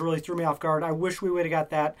character lines really threw me off guard. I wish we would have got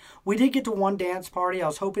that. We did get to one dance party. I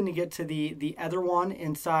was hoping to get to the other one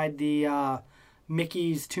inside the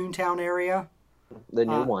Mickey's Toontown area. The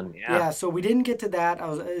new one, yeah. Yeah, so we didn't get to that.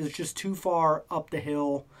 It was just too far up the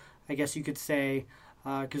hill, I guess you could say,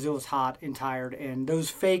 because it was hot and tired. And those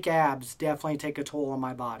fake abs definitely take a toll on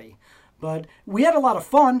my body. But we had a lot of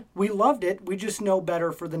fun. We loved it. We just know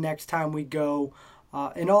better for the next time we go.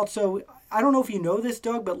 And also, I don't know if you know this,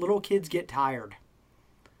 Doug, but little kids get tired.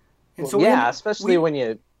 And so especially when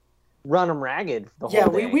you run them ragged the whole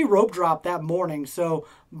day. We rope dropped that morning. So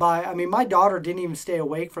my daughter didn't even stay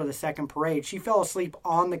awake for the second parade. She fell asleep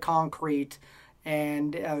on the concrete,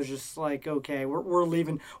 and I was just like, okay, we're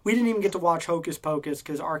leaving. We didn't even get to watch Hocus Pocus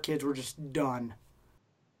because our kids were just done.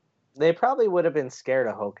 They probably would have been scared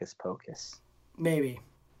of Hocus Pocus. Maybe.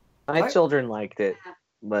 My children liked it,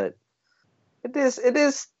 but it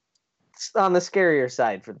is on the scarier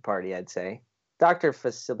side for the party, I'd say. Dr.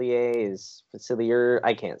 Facilier,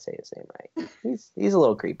 I can't say his name right. He's a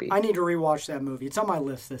little creepy. I need to rewatch that movie. It's on my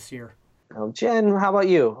list this year. Oh, Jen, how about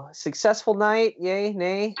you? Successful night? Yay,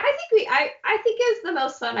 nay? I think it was the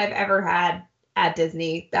most fun I've ever had at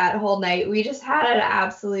Disney. That whole night, we just had an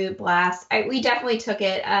absolute blast. We definitely took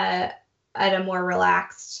it at a more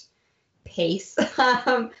relaxed pace.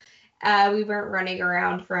 We weren't running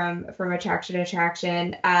around from attraction to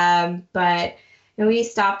attraction, but we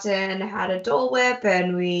stopped and had a Dole Whip,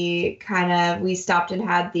 and we stopped and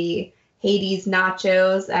had the Hades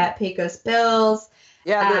nachos at Pecos Bill's.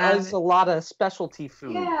 Yeah, there was a lot of specialty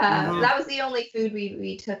food. Yeah, that was the only food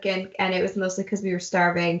we took in, and it was mostly because we were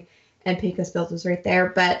starving, and Pecos Bill's was right there.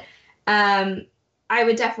 But I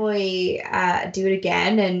would definitely do it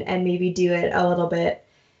again, and maybe do it a little bit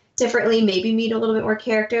differently, maybe meet a little bit more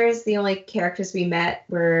characters. The only characters we met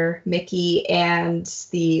were Mickey and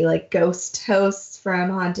the ghost hosts from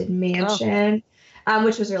Haunted Mansion.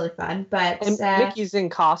 Which was really fun. But Mickey's in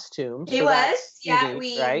costume. It was, yeah.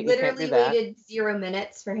 We literally waited 0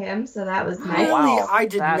 minutes for him, so that was nice. Really? Wow, I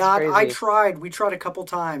did not. crazy. I tried. We tried a couple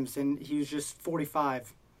times, and he was just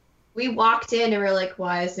 45. We walked in and we're like,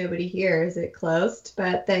 "Why is nobody here? Is it closed?"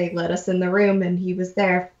 But they let us in the room, and he was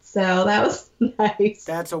there, so that was nice.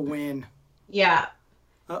 That's a win. Yeah.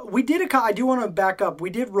 We did. I do want to back up. We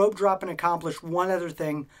did rope drop and accomplish one other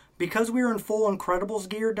thing. Because we were in full Incredibles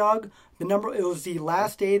gear, Doug, it was the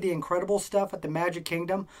last day of the Incredibles stuff at the Magic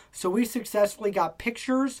Kingdom. So we successfully got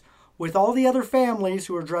pictures with all the other families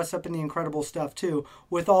who were dressed up in the Incredibles stuff too,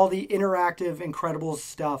 with all the interactive Incredibles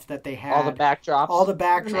stuff that they had. All the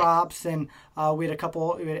backdrops. And we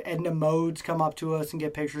had Edna Modes come up to us and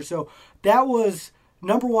get pictures. So that was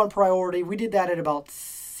number one priority. We did that at about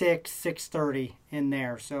 6:30 in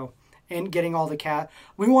there. So. And getting all the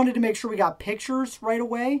we wanted to make sure we got pictures right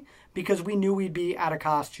away because we knew we'd be out of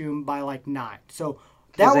costume by 9. So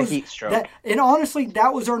that was a heat stroke. And honestly,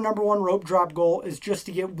 that was our number one rope drop goal, is just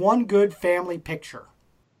to get one good family picture.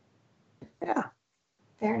 Yeah.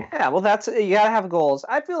 Fair enough. Yeah, well, you gotta have goals.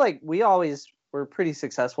 I feel like we always were pretty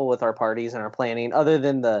successful with our parties and our planning, other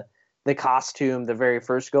than the costume the very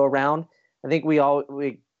first go around. I think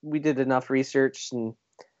we did enough research, and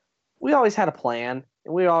we always had a plan.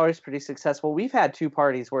 And we were always pretty successful. We've had 2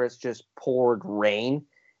 parties where it's just poured rain.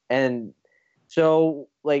 And so,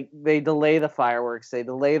 they delay the fireworks, they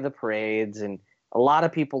delay the parades, and a lot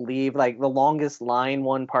of people leave. The longest line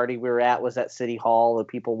one party we were at was at City Hall, of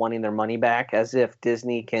people wanting their money back, as if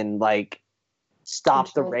Disney can,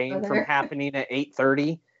 stop the rain from happening at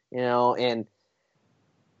 8:30,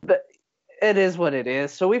 but it is what it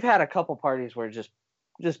is. So we've had a couple parties where it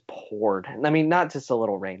just poured. I mean, not just a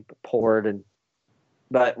little rain, but poured.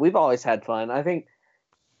 But we've always had fun. I think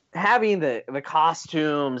having the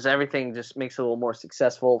costumes, everything just makes it a little more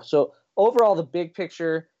successful. So overall, the big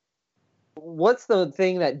picture, what's the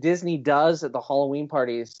thing that Disney does at the Halloween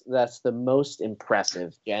parties that's the most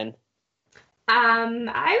impressive, Jen?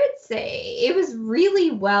 I would say it was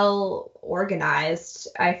really well organized.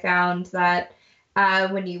 I found that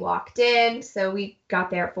when you walked in, so we got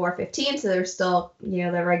there at 4:15, so there's still, the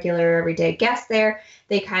regular everyday guests there.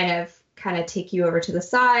 They kind of take you over to the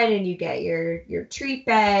side, and you get your treat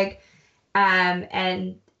bag,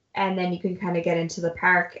 and then you can kind of get into the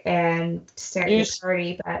park and start your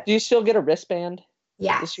party. But do you still get a wristband?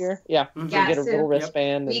 Yeah. This year? Yeah. Mm-hmm. You get a little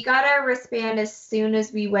wristband. We got our wristband as soon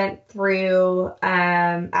as we went through,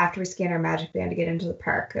 after we scanned our Magic Band to get into the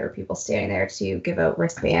park. There were people standing there to give out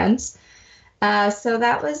wristbands. So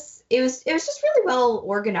it was just really well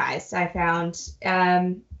organized, I found.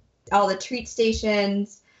 All the treat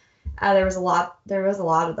stations, There was a lot. There was a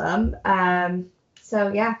lot of them. So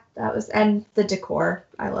yeah, that was, and the decor.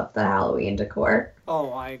 I love the Halloween decor.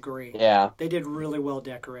 Oh, I agree. Yeah. They did really well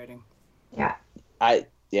decorating. Yeah.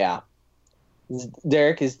 Yeah.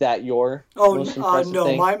 Derek, is that your Oh, most impressive no,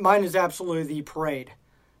 thing? mine is absolutely the parade.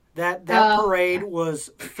 That parade was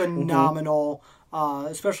phenomenal.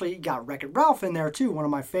 Especially, you got Wreck-It Ralph in there too, one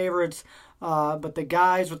of my favorites. But the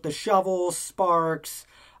guys with the shovels, Sparks,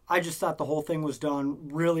 I just thought the whole thing was done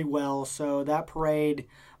really well. So that parade,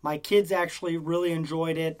 my kids actually really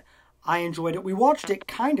enjoyed it. I enjoyed it. We watched it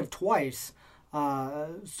kind of twice.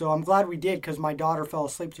 So I'm glad we did, because my daughter fell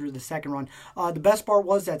asleep through the second run. The best part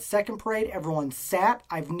was that second parade, everyone sat.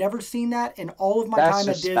 I've never seen that in all of my time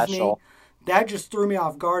at Disney. Special. That just threw me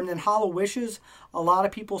off guard. And then Hollow Wishes, a lot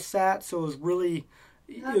of people sat, so it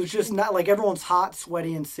was just not like everyone's hot,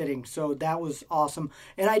 sweaty, and sitting. So that was awesome.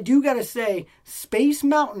 And I do got to say, Space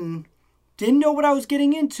Mountain, didn't know what I was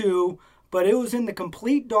getting into, but it was in the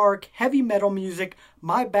complete dark, heavy metal music.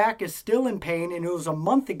 My back is still in pain, and it was a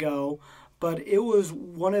month ago. But it was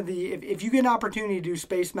one of the, if you get an opportunity to do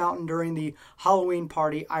Space Mountain during the Halloween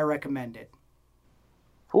party, I recommend it.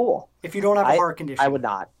 Cool. If you don't have a heart condition. I would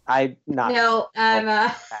not. No,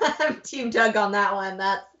 I'm Team Doug on that one.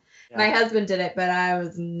 My husband did it, but I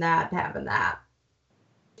was not having that.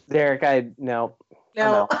 Derek, no.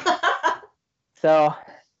 No. So,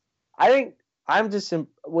 I think I'm just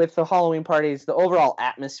with the Halloween parties, the overall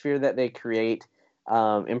atmosphere that they create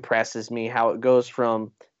impresses me. How it goes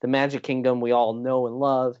from the Magic Kingdom we all know and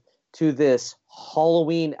love to this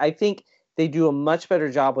Halloween. I think they do a much better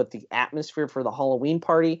job with the atmosphere for the Halloween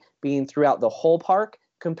party being throughout the whole park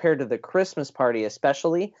compared to the Christmas party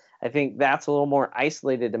especially. I think that's a little more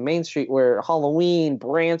isolated to Main Street, where Halloween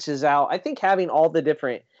branches out. I think having all the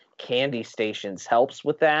different candy stations helps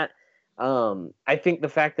with that. I think the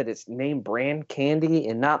fact that it's name brand candy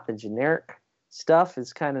and not the generic stuff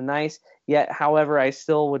is kind of nice. Yet, however, I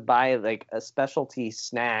still would buy like a specialty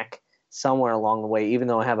snack somewhere along the way, even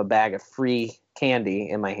though I have a bag of free candy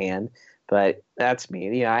in my hand. But that's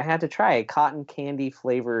me. I had to try a cotton candy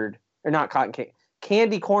flavored, or not cotton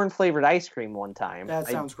candy corn flavored ice cream one time. That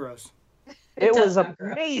sounds gross. It was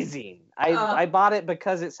amazing. I bought it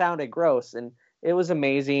because it sounded gross, and it was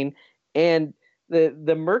amazing. And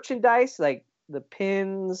the merchandise, like the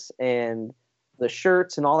pins and the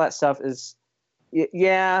shirts and all that stuff is,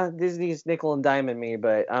 Disney's nickel and diming me,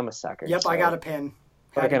 but I'm a sucker. Yep, so I got a pin.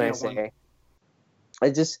 What can I say? One. I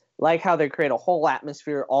just like how they create a whole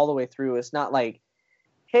atmosphere all the way through. It's not like,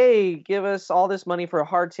 hey, give us all this money for a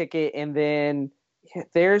hard ticket, and then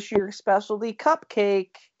there's your specialty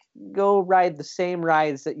cupcake. Go ride the same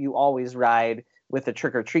rides that you always ride with a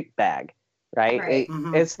trick-or-treat bag, right?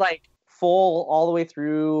 It's like full all the way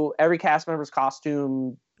through, every cast member's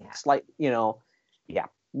costume,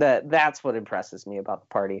 that's what impresses me about the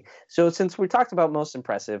party. So since we talked about most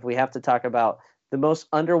impressive, we have to talk about the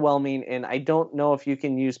most underwhelming, and I don't know if you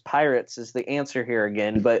can use pirates as the answer here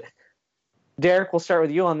again, but Derek, we'll start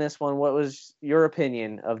with you on this one. What was your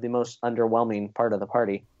opinion of the most underwhelming part of the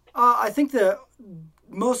party? I think the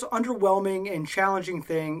most underwhelming and challenging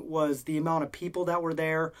thing was the amount of people that were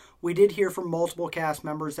there. We did hear from multiple cast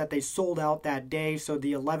members that they sold out that day, so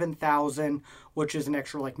the 11,000, which is an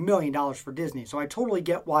extra $1 million for Disney. So I totally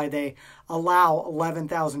get why they allow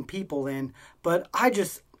 11,000 people in, but I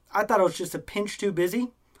thought it was just a pinch too busy.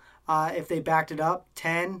 If they backed it up,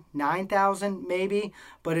 10, 9,000 maybe,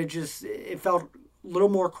 but it felt a little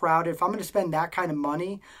more crowded. If I'm going to spend that kind of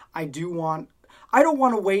money, I don't want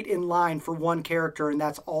to wait in line for one character and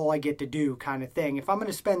that's all I get to do kind of thing. If I'm going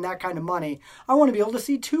to spend that kind of money, I want to be able to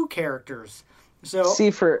see two characters. So see,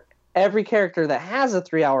 for every character that has a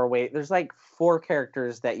 3-hour wait, there's like 4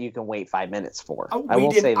 characters that you can wait 5 minutes for.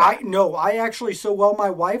 I actually, my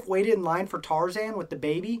wife waited in line for Tarzan with the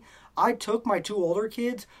baby. I took my 2 older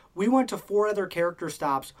kids. We went to 4 other character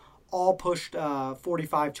stops, all pushed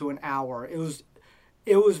 45 to an hour. It was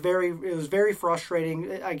very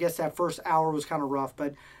frustrating. I guess that first hour was kind of rough,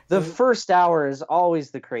 but the first hour is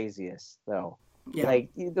always the craziest, though. Yeah. Like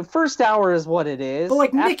the first hour is what it is. But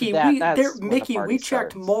like Mickey, we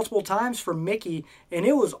checked multiple times for Mickey, and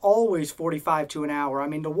it was always 45 to an hour. I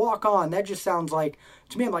mean, to walk on, that just sounds like,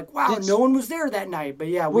 to me, I'm like, wow, no one was there that night. But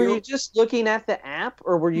yeah, were you just looking at the app,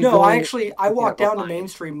 or were you? No, I walked down to Main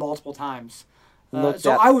Street multiple times.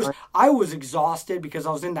 So I was exhausted because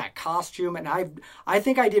I was in that costume, and I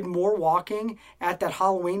think I did more walking at that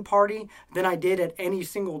Halloween party than I did at any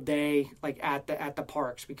single day, like at the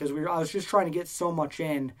parks, because I was just trying to get so much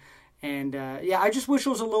in, and I just wish it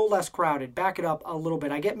was a little less crowded. Back it up a little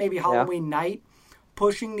bit. I get maybe Halloween night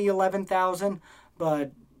pushing the 11,000,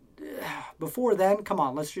 but before then, come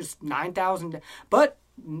on, let's just 9,000. But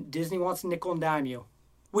Disney wants to nickel and dime you.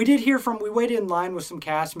 We waited in line with some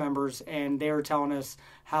cast members, and they were telling us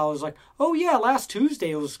how it was like, oh yeah, last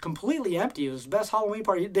Tuesday it was completely empty. It was the best Halloween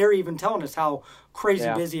party. They're even telling us how crazy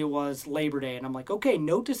busy it was Labor Day. And I'm like, okay,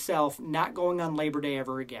 note to self, not going on Labor Day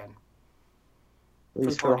ever again. At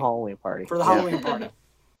least for the Halloween party. For the Halloween party.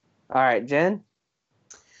 All right, Jen?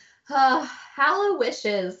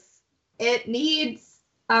 HalloWishes. It needs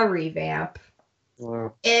a revamp.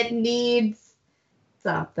 It needs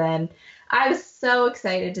something. I was so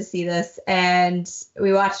excited to see this, and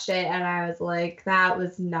we watched it, and I was like, that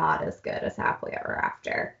was not as good as Happily Ever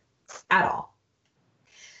After at all.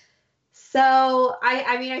 So,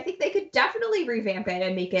 I mean, I think they could definitely revamp it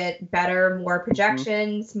and make it better, more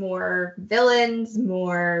projections, more villains,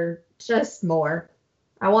 more.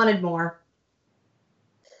 I wanted more.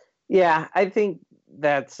 Yeah, I think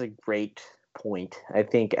that's a great point. I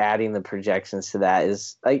think adding the projections to that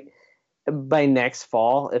is like by next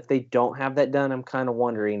fall, if they don't have that done, I'm kind of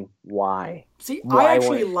wondering why. See, I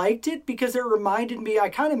actually liked it because it reminded me. I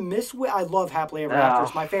kind of miss. I love Happily Ever After;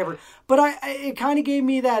 it's my favorite. But it kind of gave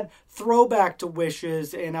me that throwback to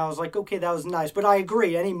Wishes, and I was like, okay, that was nice. But I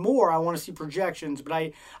agree. Any more, I want to see projections. But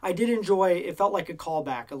I did enjoy. It felt like a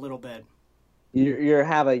callback a little bit. You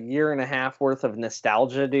have a year and a half worth of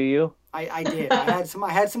nostalgia, do you? I did.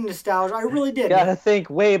 I had some nostalgia. I really did. Gotta think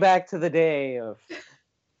way back to the day of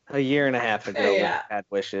a year and a half ago. Yeah. We had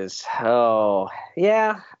Wishes. Oh,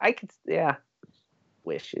 yeah.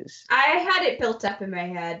 Wishes. I had it built up in my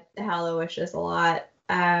head, HalloWishes, a lot.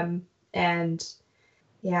 And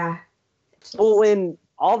yeah. Well, when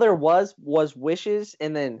all there was Wishes,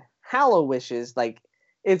 and then HalloWishes, like,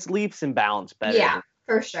 it's leaps and bounds better. Yeah,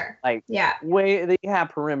 for sure. Like, yeah. You have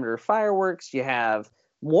perimeter fireworks, you have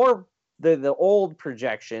more the old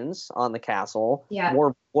projections on the castle,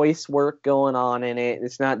 more voice work going on in it.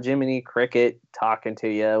 It's not Jiminy Cricket talking to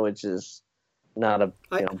you, which is not a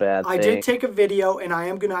bad thing. I did take a video, and I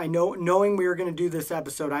am gonna. Knowing we were gonna do this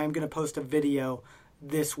episode, I am gonna post a video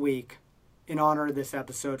this week in honor of this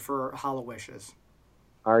episode for HalloWishes.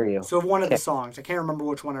 Are you? So one of the songs, I can't remember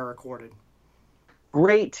which one I recorded.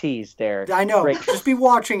 Great tease, Derek. I know. Great. Just be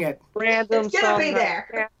watching it. Random it's gonna song be there.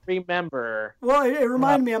 I can't remember. Well, it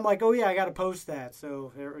reminded me. I'm like, oh yeah, I got to post that.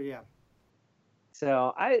 So yeah.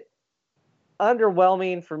 So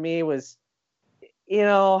underwhelming for me was,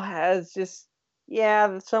 as just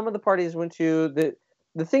some of the parties went to.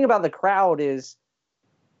 The thing about the crowd is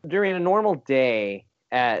during a normal day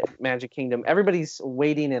at Magic Kingdom, everybody's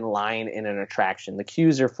waiting in line in an attraction. The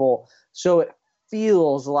queues are full, so it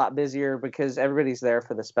feels a lot busier because everybody's there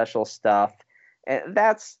for the special stuff, and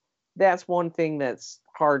that's one thing that's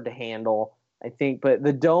hard to handle, I think. But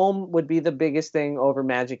the dome would be the biggest thing over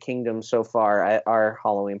Magic Kingdom so far at our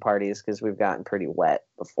Halloween parties, because we've gotten pretty wet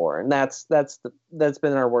before, and that's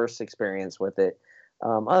been our worst experience with it.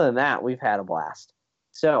 Other than that, we've had a blast.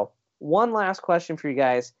 So one last question for you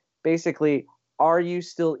guys. Basically, are you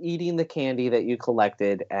still eating the candy that you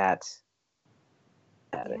collected at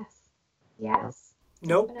it? Yes.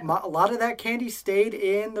 Nope. A lot of that candy stayed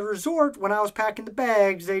in the resort when I was packing the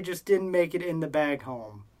bags. They just didn't make it in the bag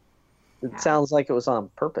home. It sounds like it was on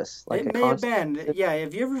purpose. Like it may have been. Yeah,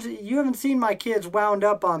 if you haven't seen my kids wound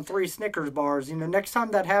up on 3 Snickers bars, next time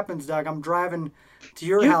that happens, Doug, I'm driving to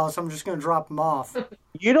your house. I'm just going to drop them off.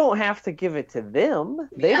 You don't have to give it to them.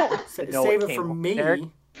 They don't save it for me. There.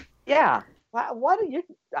 Yeah. What do you?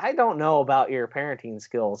 I don't know about your parenting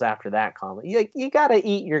skills after that comment. You got to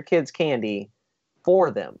eat your kids' candy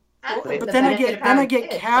for them. But then I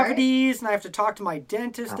get cavities, right? And I have to talk to my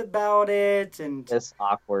dentist about it, and it's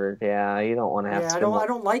awkward. Yeah, you don't want to have. Yeah, I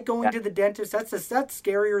don't like going to the dentist. That's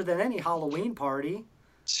scarier than any Halloween party.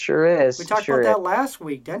 Sure is. We talked about that last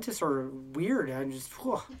week. Dentists are weird.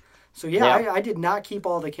 So I did not keep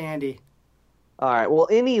all the candy. All right. Well,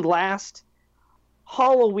 any last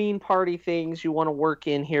Halloween party things you want to work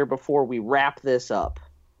in here before we wrap this up?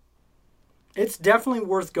 It's definitely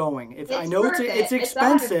worth going. I know it's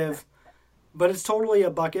expensive, but it's totally a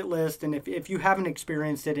bucket list. And if you haven't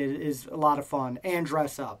experienced it, it is a lot of fun, and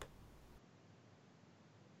dress up.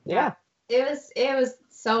 Yeah, it was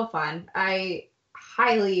so fun. I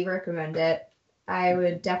highly recommend it. I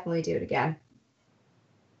would definitely do it again.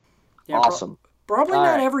 Yeah, awesome. Probably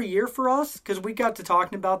not every year for us, because we got to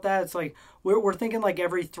talking about that. It's like we're thinking like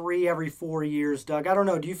every 4 years, Doug. I don't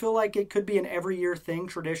know. Do you feel like it could be an every year thing,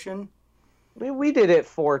 tradition? We did it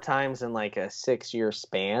 4 times in like a 6-year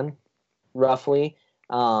span, roughly.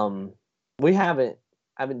 We haven't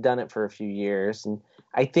done it for a few years, and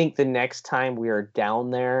I think the next time we are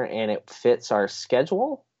down there and it fits our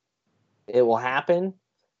schedule, it will happen.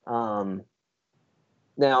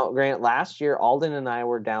 Now, Grant, last year, Alden and I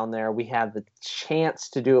were down there. We had the chance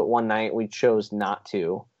to do it one night. We chose not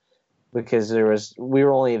to because we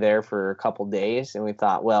were only there for a couple days, and we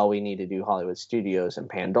thought, well, we need to do Hollywood Studios and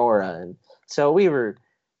Pandora, and so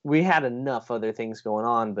we had enough other things going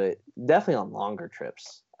on. But definitely on longer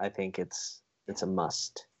trips, I think it's a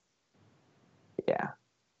must. Yeah,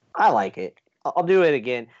 I like it. I'll do it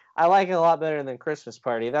again. I like it a lot better than Christmas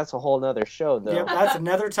Party. That's a whole nother show, though. Yep, that's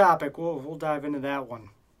another topic. We'll dive into that one.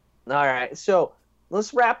 All right, so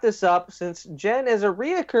let's wrap this up. Since Jen is a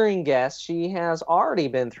reoccurring guest, she has already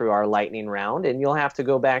been through our lightning round, and you'll have to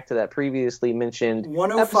go back to that previously mentioned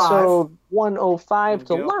 105. episode 105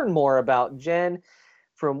 to learn more about Jen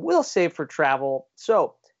from Will Save for Travel.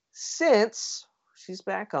 So since she's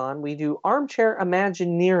back on, we do Armchair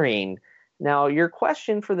Imagineering. Now, your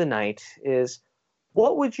question for the night is,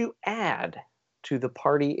 what would you add to the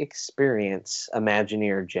party experience,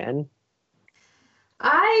 Imagineer Jen?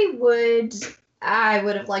 I would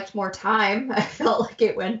have liked more time. I felt like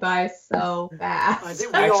it went by so fast. I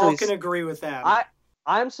think we all can agree with that.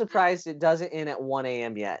 I'm surprised it doesn't end at 1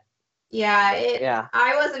 a.m. yet. Yeah,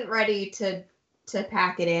 I wasn't ready to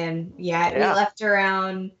pack it in yet. Yeah. We left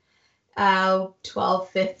around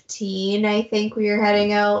 12:15, I think we were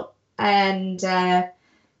heading out. And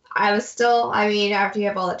I was still, after you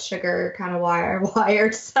have all that sugar kind of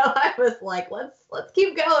wired, so I was like, let's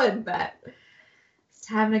keep going, but it's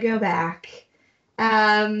time to go back.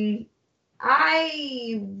 I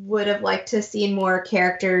would have liked to see more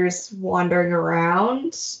characters wandering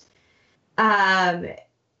around,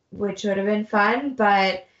 which would have been fun,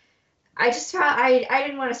 but I just found I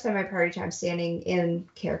didn't want to spend my party time standing in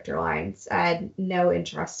character lines. I had no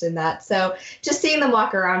interest in that. So just seeing them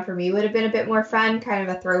walk around for me would have been a bit more fun, kind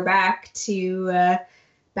of a throwback to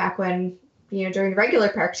back when, during regular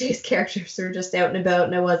Park Days, characters were just out and about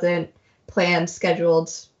and it wasn't planned,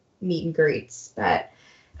 scheduled meet and greets. But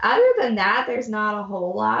other than that, there's not a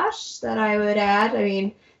whole lot that I would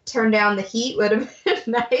add. Turn down the heat would have been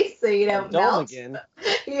nice so you don't melt. Again.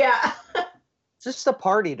 Yeah. Just a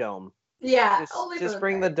party dome. Yeah, just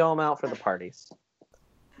bring the dome out for the parties.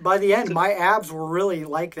 By the end, my abs were really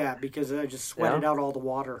like that because I just sweated out all the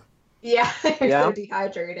water. Yeah, you're so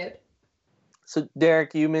dehydrated. So,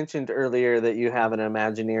 Derek, you mentioned earlier that you have an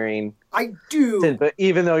Imagineering. I do. But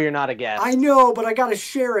even though you're not a guest. I know, but I got to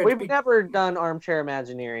share it. We've never done Armchair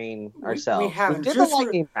Imagineering ourselves. We haven't. We did the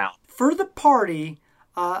lightning round. For the party,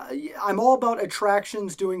 I'm all about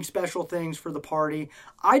attractions, doing special things for the party.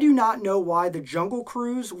 I do not know why the Jungle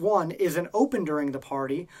Cruise, one, isn't open during the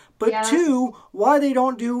party, but two, why they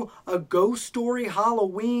don't do a ghost story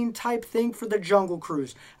Halloween type thing for the Jungle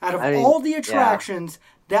Cruise. Out of all the attractions,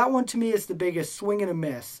 that one to me is the biggest swing and a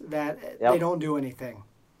miss that they don't do anything.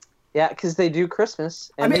 Yeah, because they do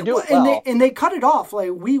Christmas, and they do it well. And they cut it off.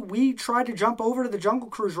 Like, we tried to jump over to the Jungle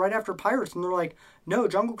Cruise right after Pirates, and they're like, no,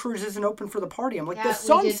 Jungle Cruise isn't open for the party. I'm like, the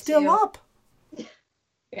sun's still up.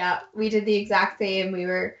 Yeah, we did the exact same. We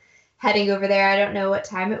were heading over there. I don't know what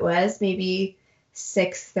time it was, maybe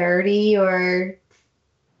 6:30 or,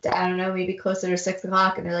 I don't know, maybe closer to 6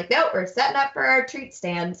 o'clock. And they're like, no, we're setting up for our treat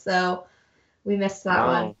stand. So we missed that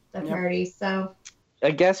one, the party. So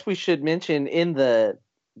I guess we should mention in the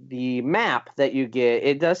map that you get,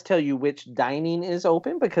 it does tell you which dining is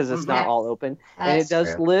open because it's not all open. And it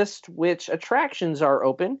does list which attractions are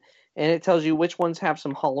open. And it tells you which ones have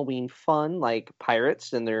some Halloween fun, like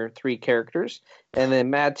Pirates and their 3 characters, and then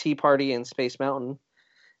Mad Tea Party and Space Mountain.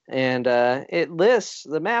 And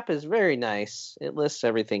the map is very nice. It lists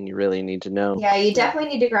everything you really need to know. Yeah, you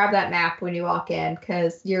definitely need to grab that map when you walk in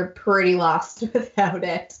because you're pretty lost without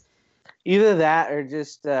it. Either that or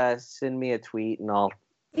just send me a tweet and I'll...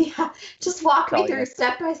 Yeah, just walk me through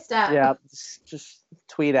step by step. Yeah, just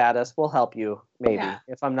tweet at us. We'll help you, maybe,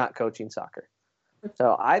 if I'm not coaching soccer.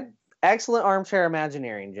 So excellent Armchair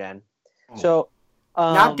Imagineering, Jen. So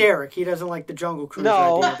not Derek. He doesn't like the Jungle Cruise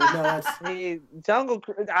idea. But no, that's the Jungle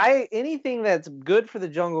Cruise. Anything that's good for the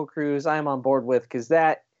Jungle Cruise, I'm on board with because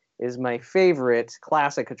that is my favorite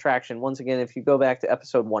classic attraction. Once again, if you go back to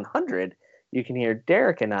episode 100, you can hear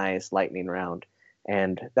Derek and I's lightning round,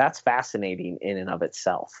 and that's fascinating in and of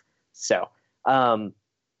itself. So, Jen,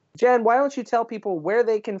 why don't you tell people where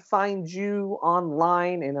they can find you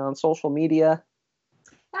online and on social media?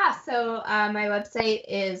 Yeah, so my website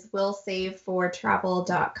is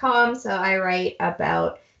willsavefortravel.com. So I write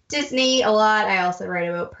about Disney a lot. I also write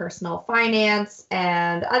about personal finance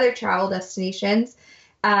and other travel destinations,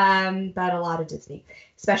 but a lot of Disney,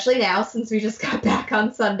 especially now since we just got back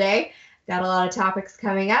on Sunday. Got a lot of topics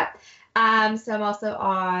coming up. So I'm also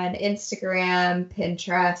on Instagram,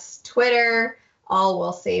 Pinterest, Twitter, all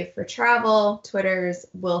will save for travel. Twitter's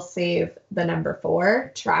will save the number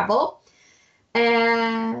 4, travel.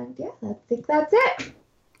 And yeah, I think that's it.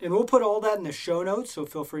 And we'll put all that in the show notes, so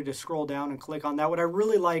feel free to scroll down and click on that. What I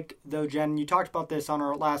really like, though, Jen, you talked about this on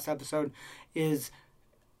our last episode, is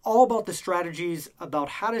all about the strategies about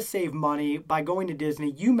how to save money by going to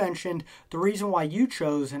Disney. You mentioned the reason why you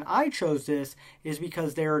chose, and I chose this, is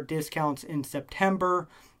because there are discounts in September,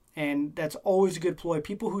 and that's always a good ploy.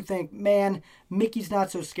 People who think, man, Mickey's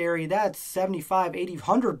Not So Scary, that's $75, $80,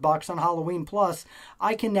 $100 on Halloween Plus.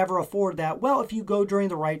 I can never afford that. Well, if you go during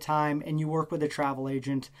the right time and you work with a travel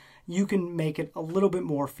agent, you can make it a little bit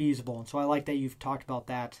more feasible. And so I like that you've talked about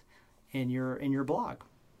that in your blog.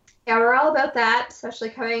 Yeah, we're all about that, especially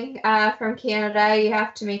coming from Canada. You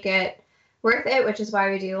have to make it worth it, which is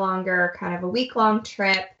why we do longer, kind of a week-long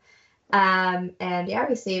trip. And yeah,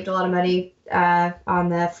 we saved a lot of money on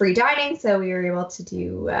the free dining, so we were able to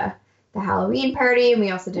do the Halloween party, and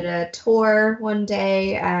we also did a tour one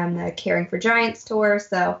day, the Caring for Giants tour,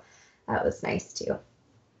 so that was nice too.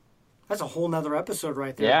 That's a whole nother episode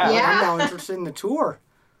right there. Yeah. I'm now interested in the tour.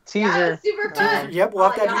 Teaser. Yeah, it was super fun. Yep, we'll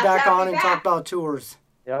have to have you back on and back. talk about tours.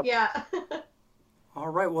 Yep. Yeah. All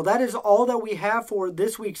right, well, that is all that we have for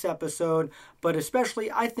this week's episode, but especially,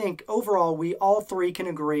 I think, overall, we all three can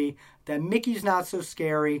agree that Mickey's Not So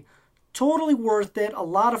Scary, totally worth it, a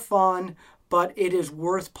lot of fun, but it is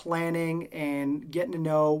worth planning and getting to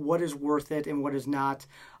know what is worth it and what is not.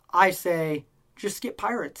 I say, just skip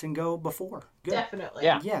Pirates and go before. Good. Definitely.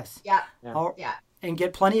 Yeah. Yes. Yeah. All- Yeah. And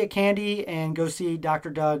get plenty of candy and go see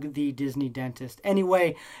Dr. Doug, the Disney dentist.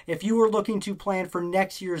 Anyway, if you are looking to plan for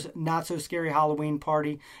next year's Not So Scary Halloween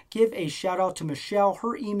party, give a shout out to Michelle.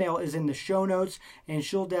 Her email is in the show notes, and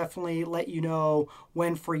she'll definitely let you know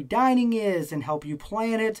when free dining is and help you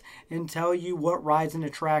plan it and tell you what rides and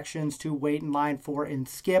attractions to wait in line for and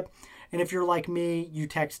skip. And if you're like me, you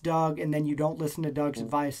text Doug and then you don't listen to Doug's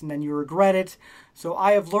advice and then you regret it. So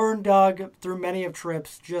I have learned, Doug, through many of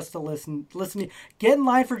trips, just to listen. Get in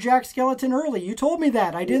line for Jack Skellington early. You told me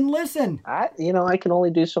that. I didn't listen. I can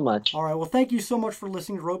only do so much. All right. Well, thank you so much for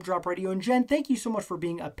listening to Rope Drop Radio. And Jen, thank you so much for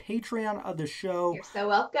being a Patreon of the show. You're so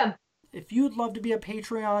welcome. If you'd love to be a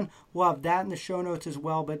Patreon, we'll have that in the show notes as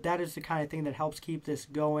well. But that is the kind of thing that helps keep this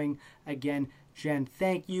going. Again, Jen,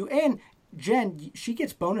 thank you. And Jen, she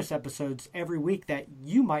gets bonus episodes every week that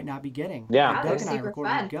you might not be getting. Yeah. Doug They're and I super recorded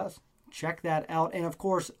fun. with Gus. Check that out. And of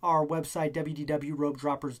course, our website,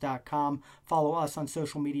 www.ropedroppers.com. Follow us on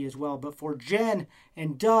social media as well. But for Jen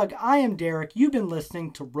and Doug, I am Derek. You've been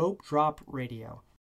listening to Rope Drop Radio.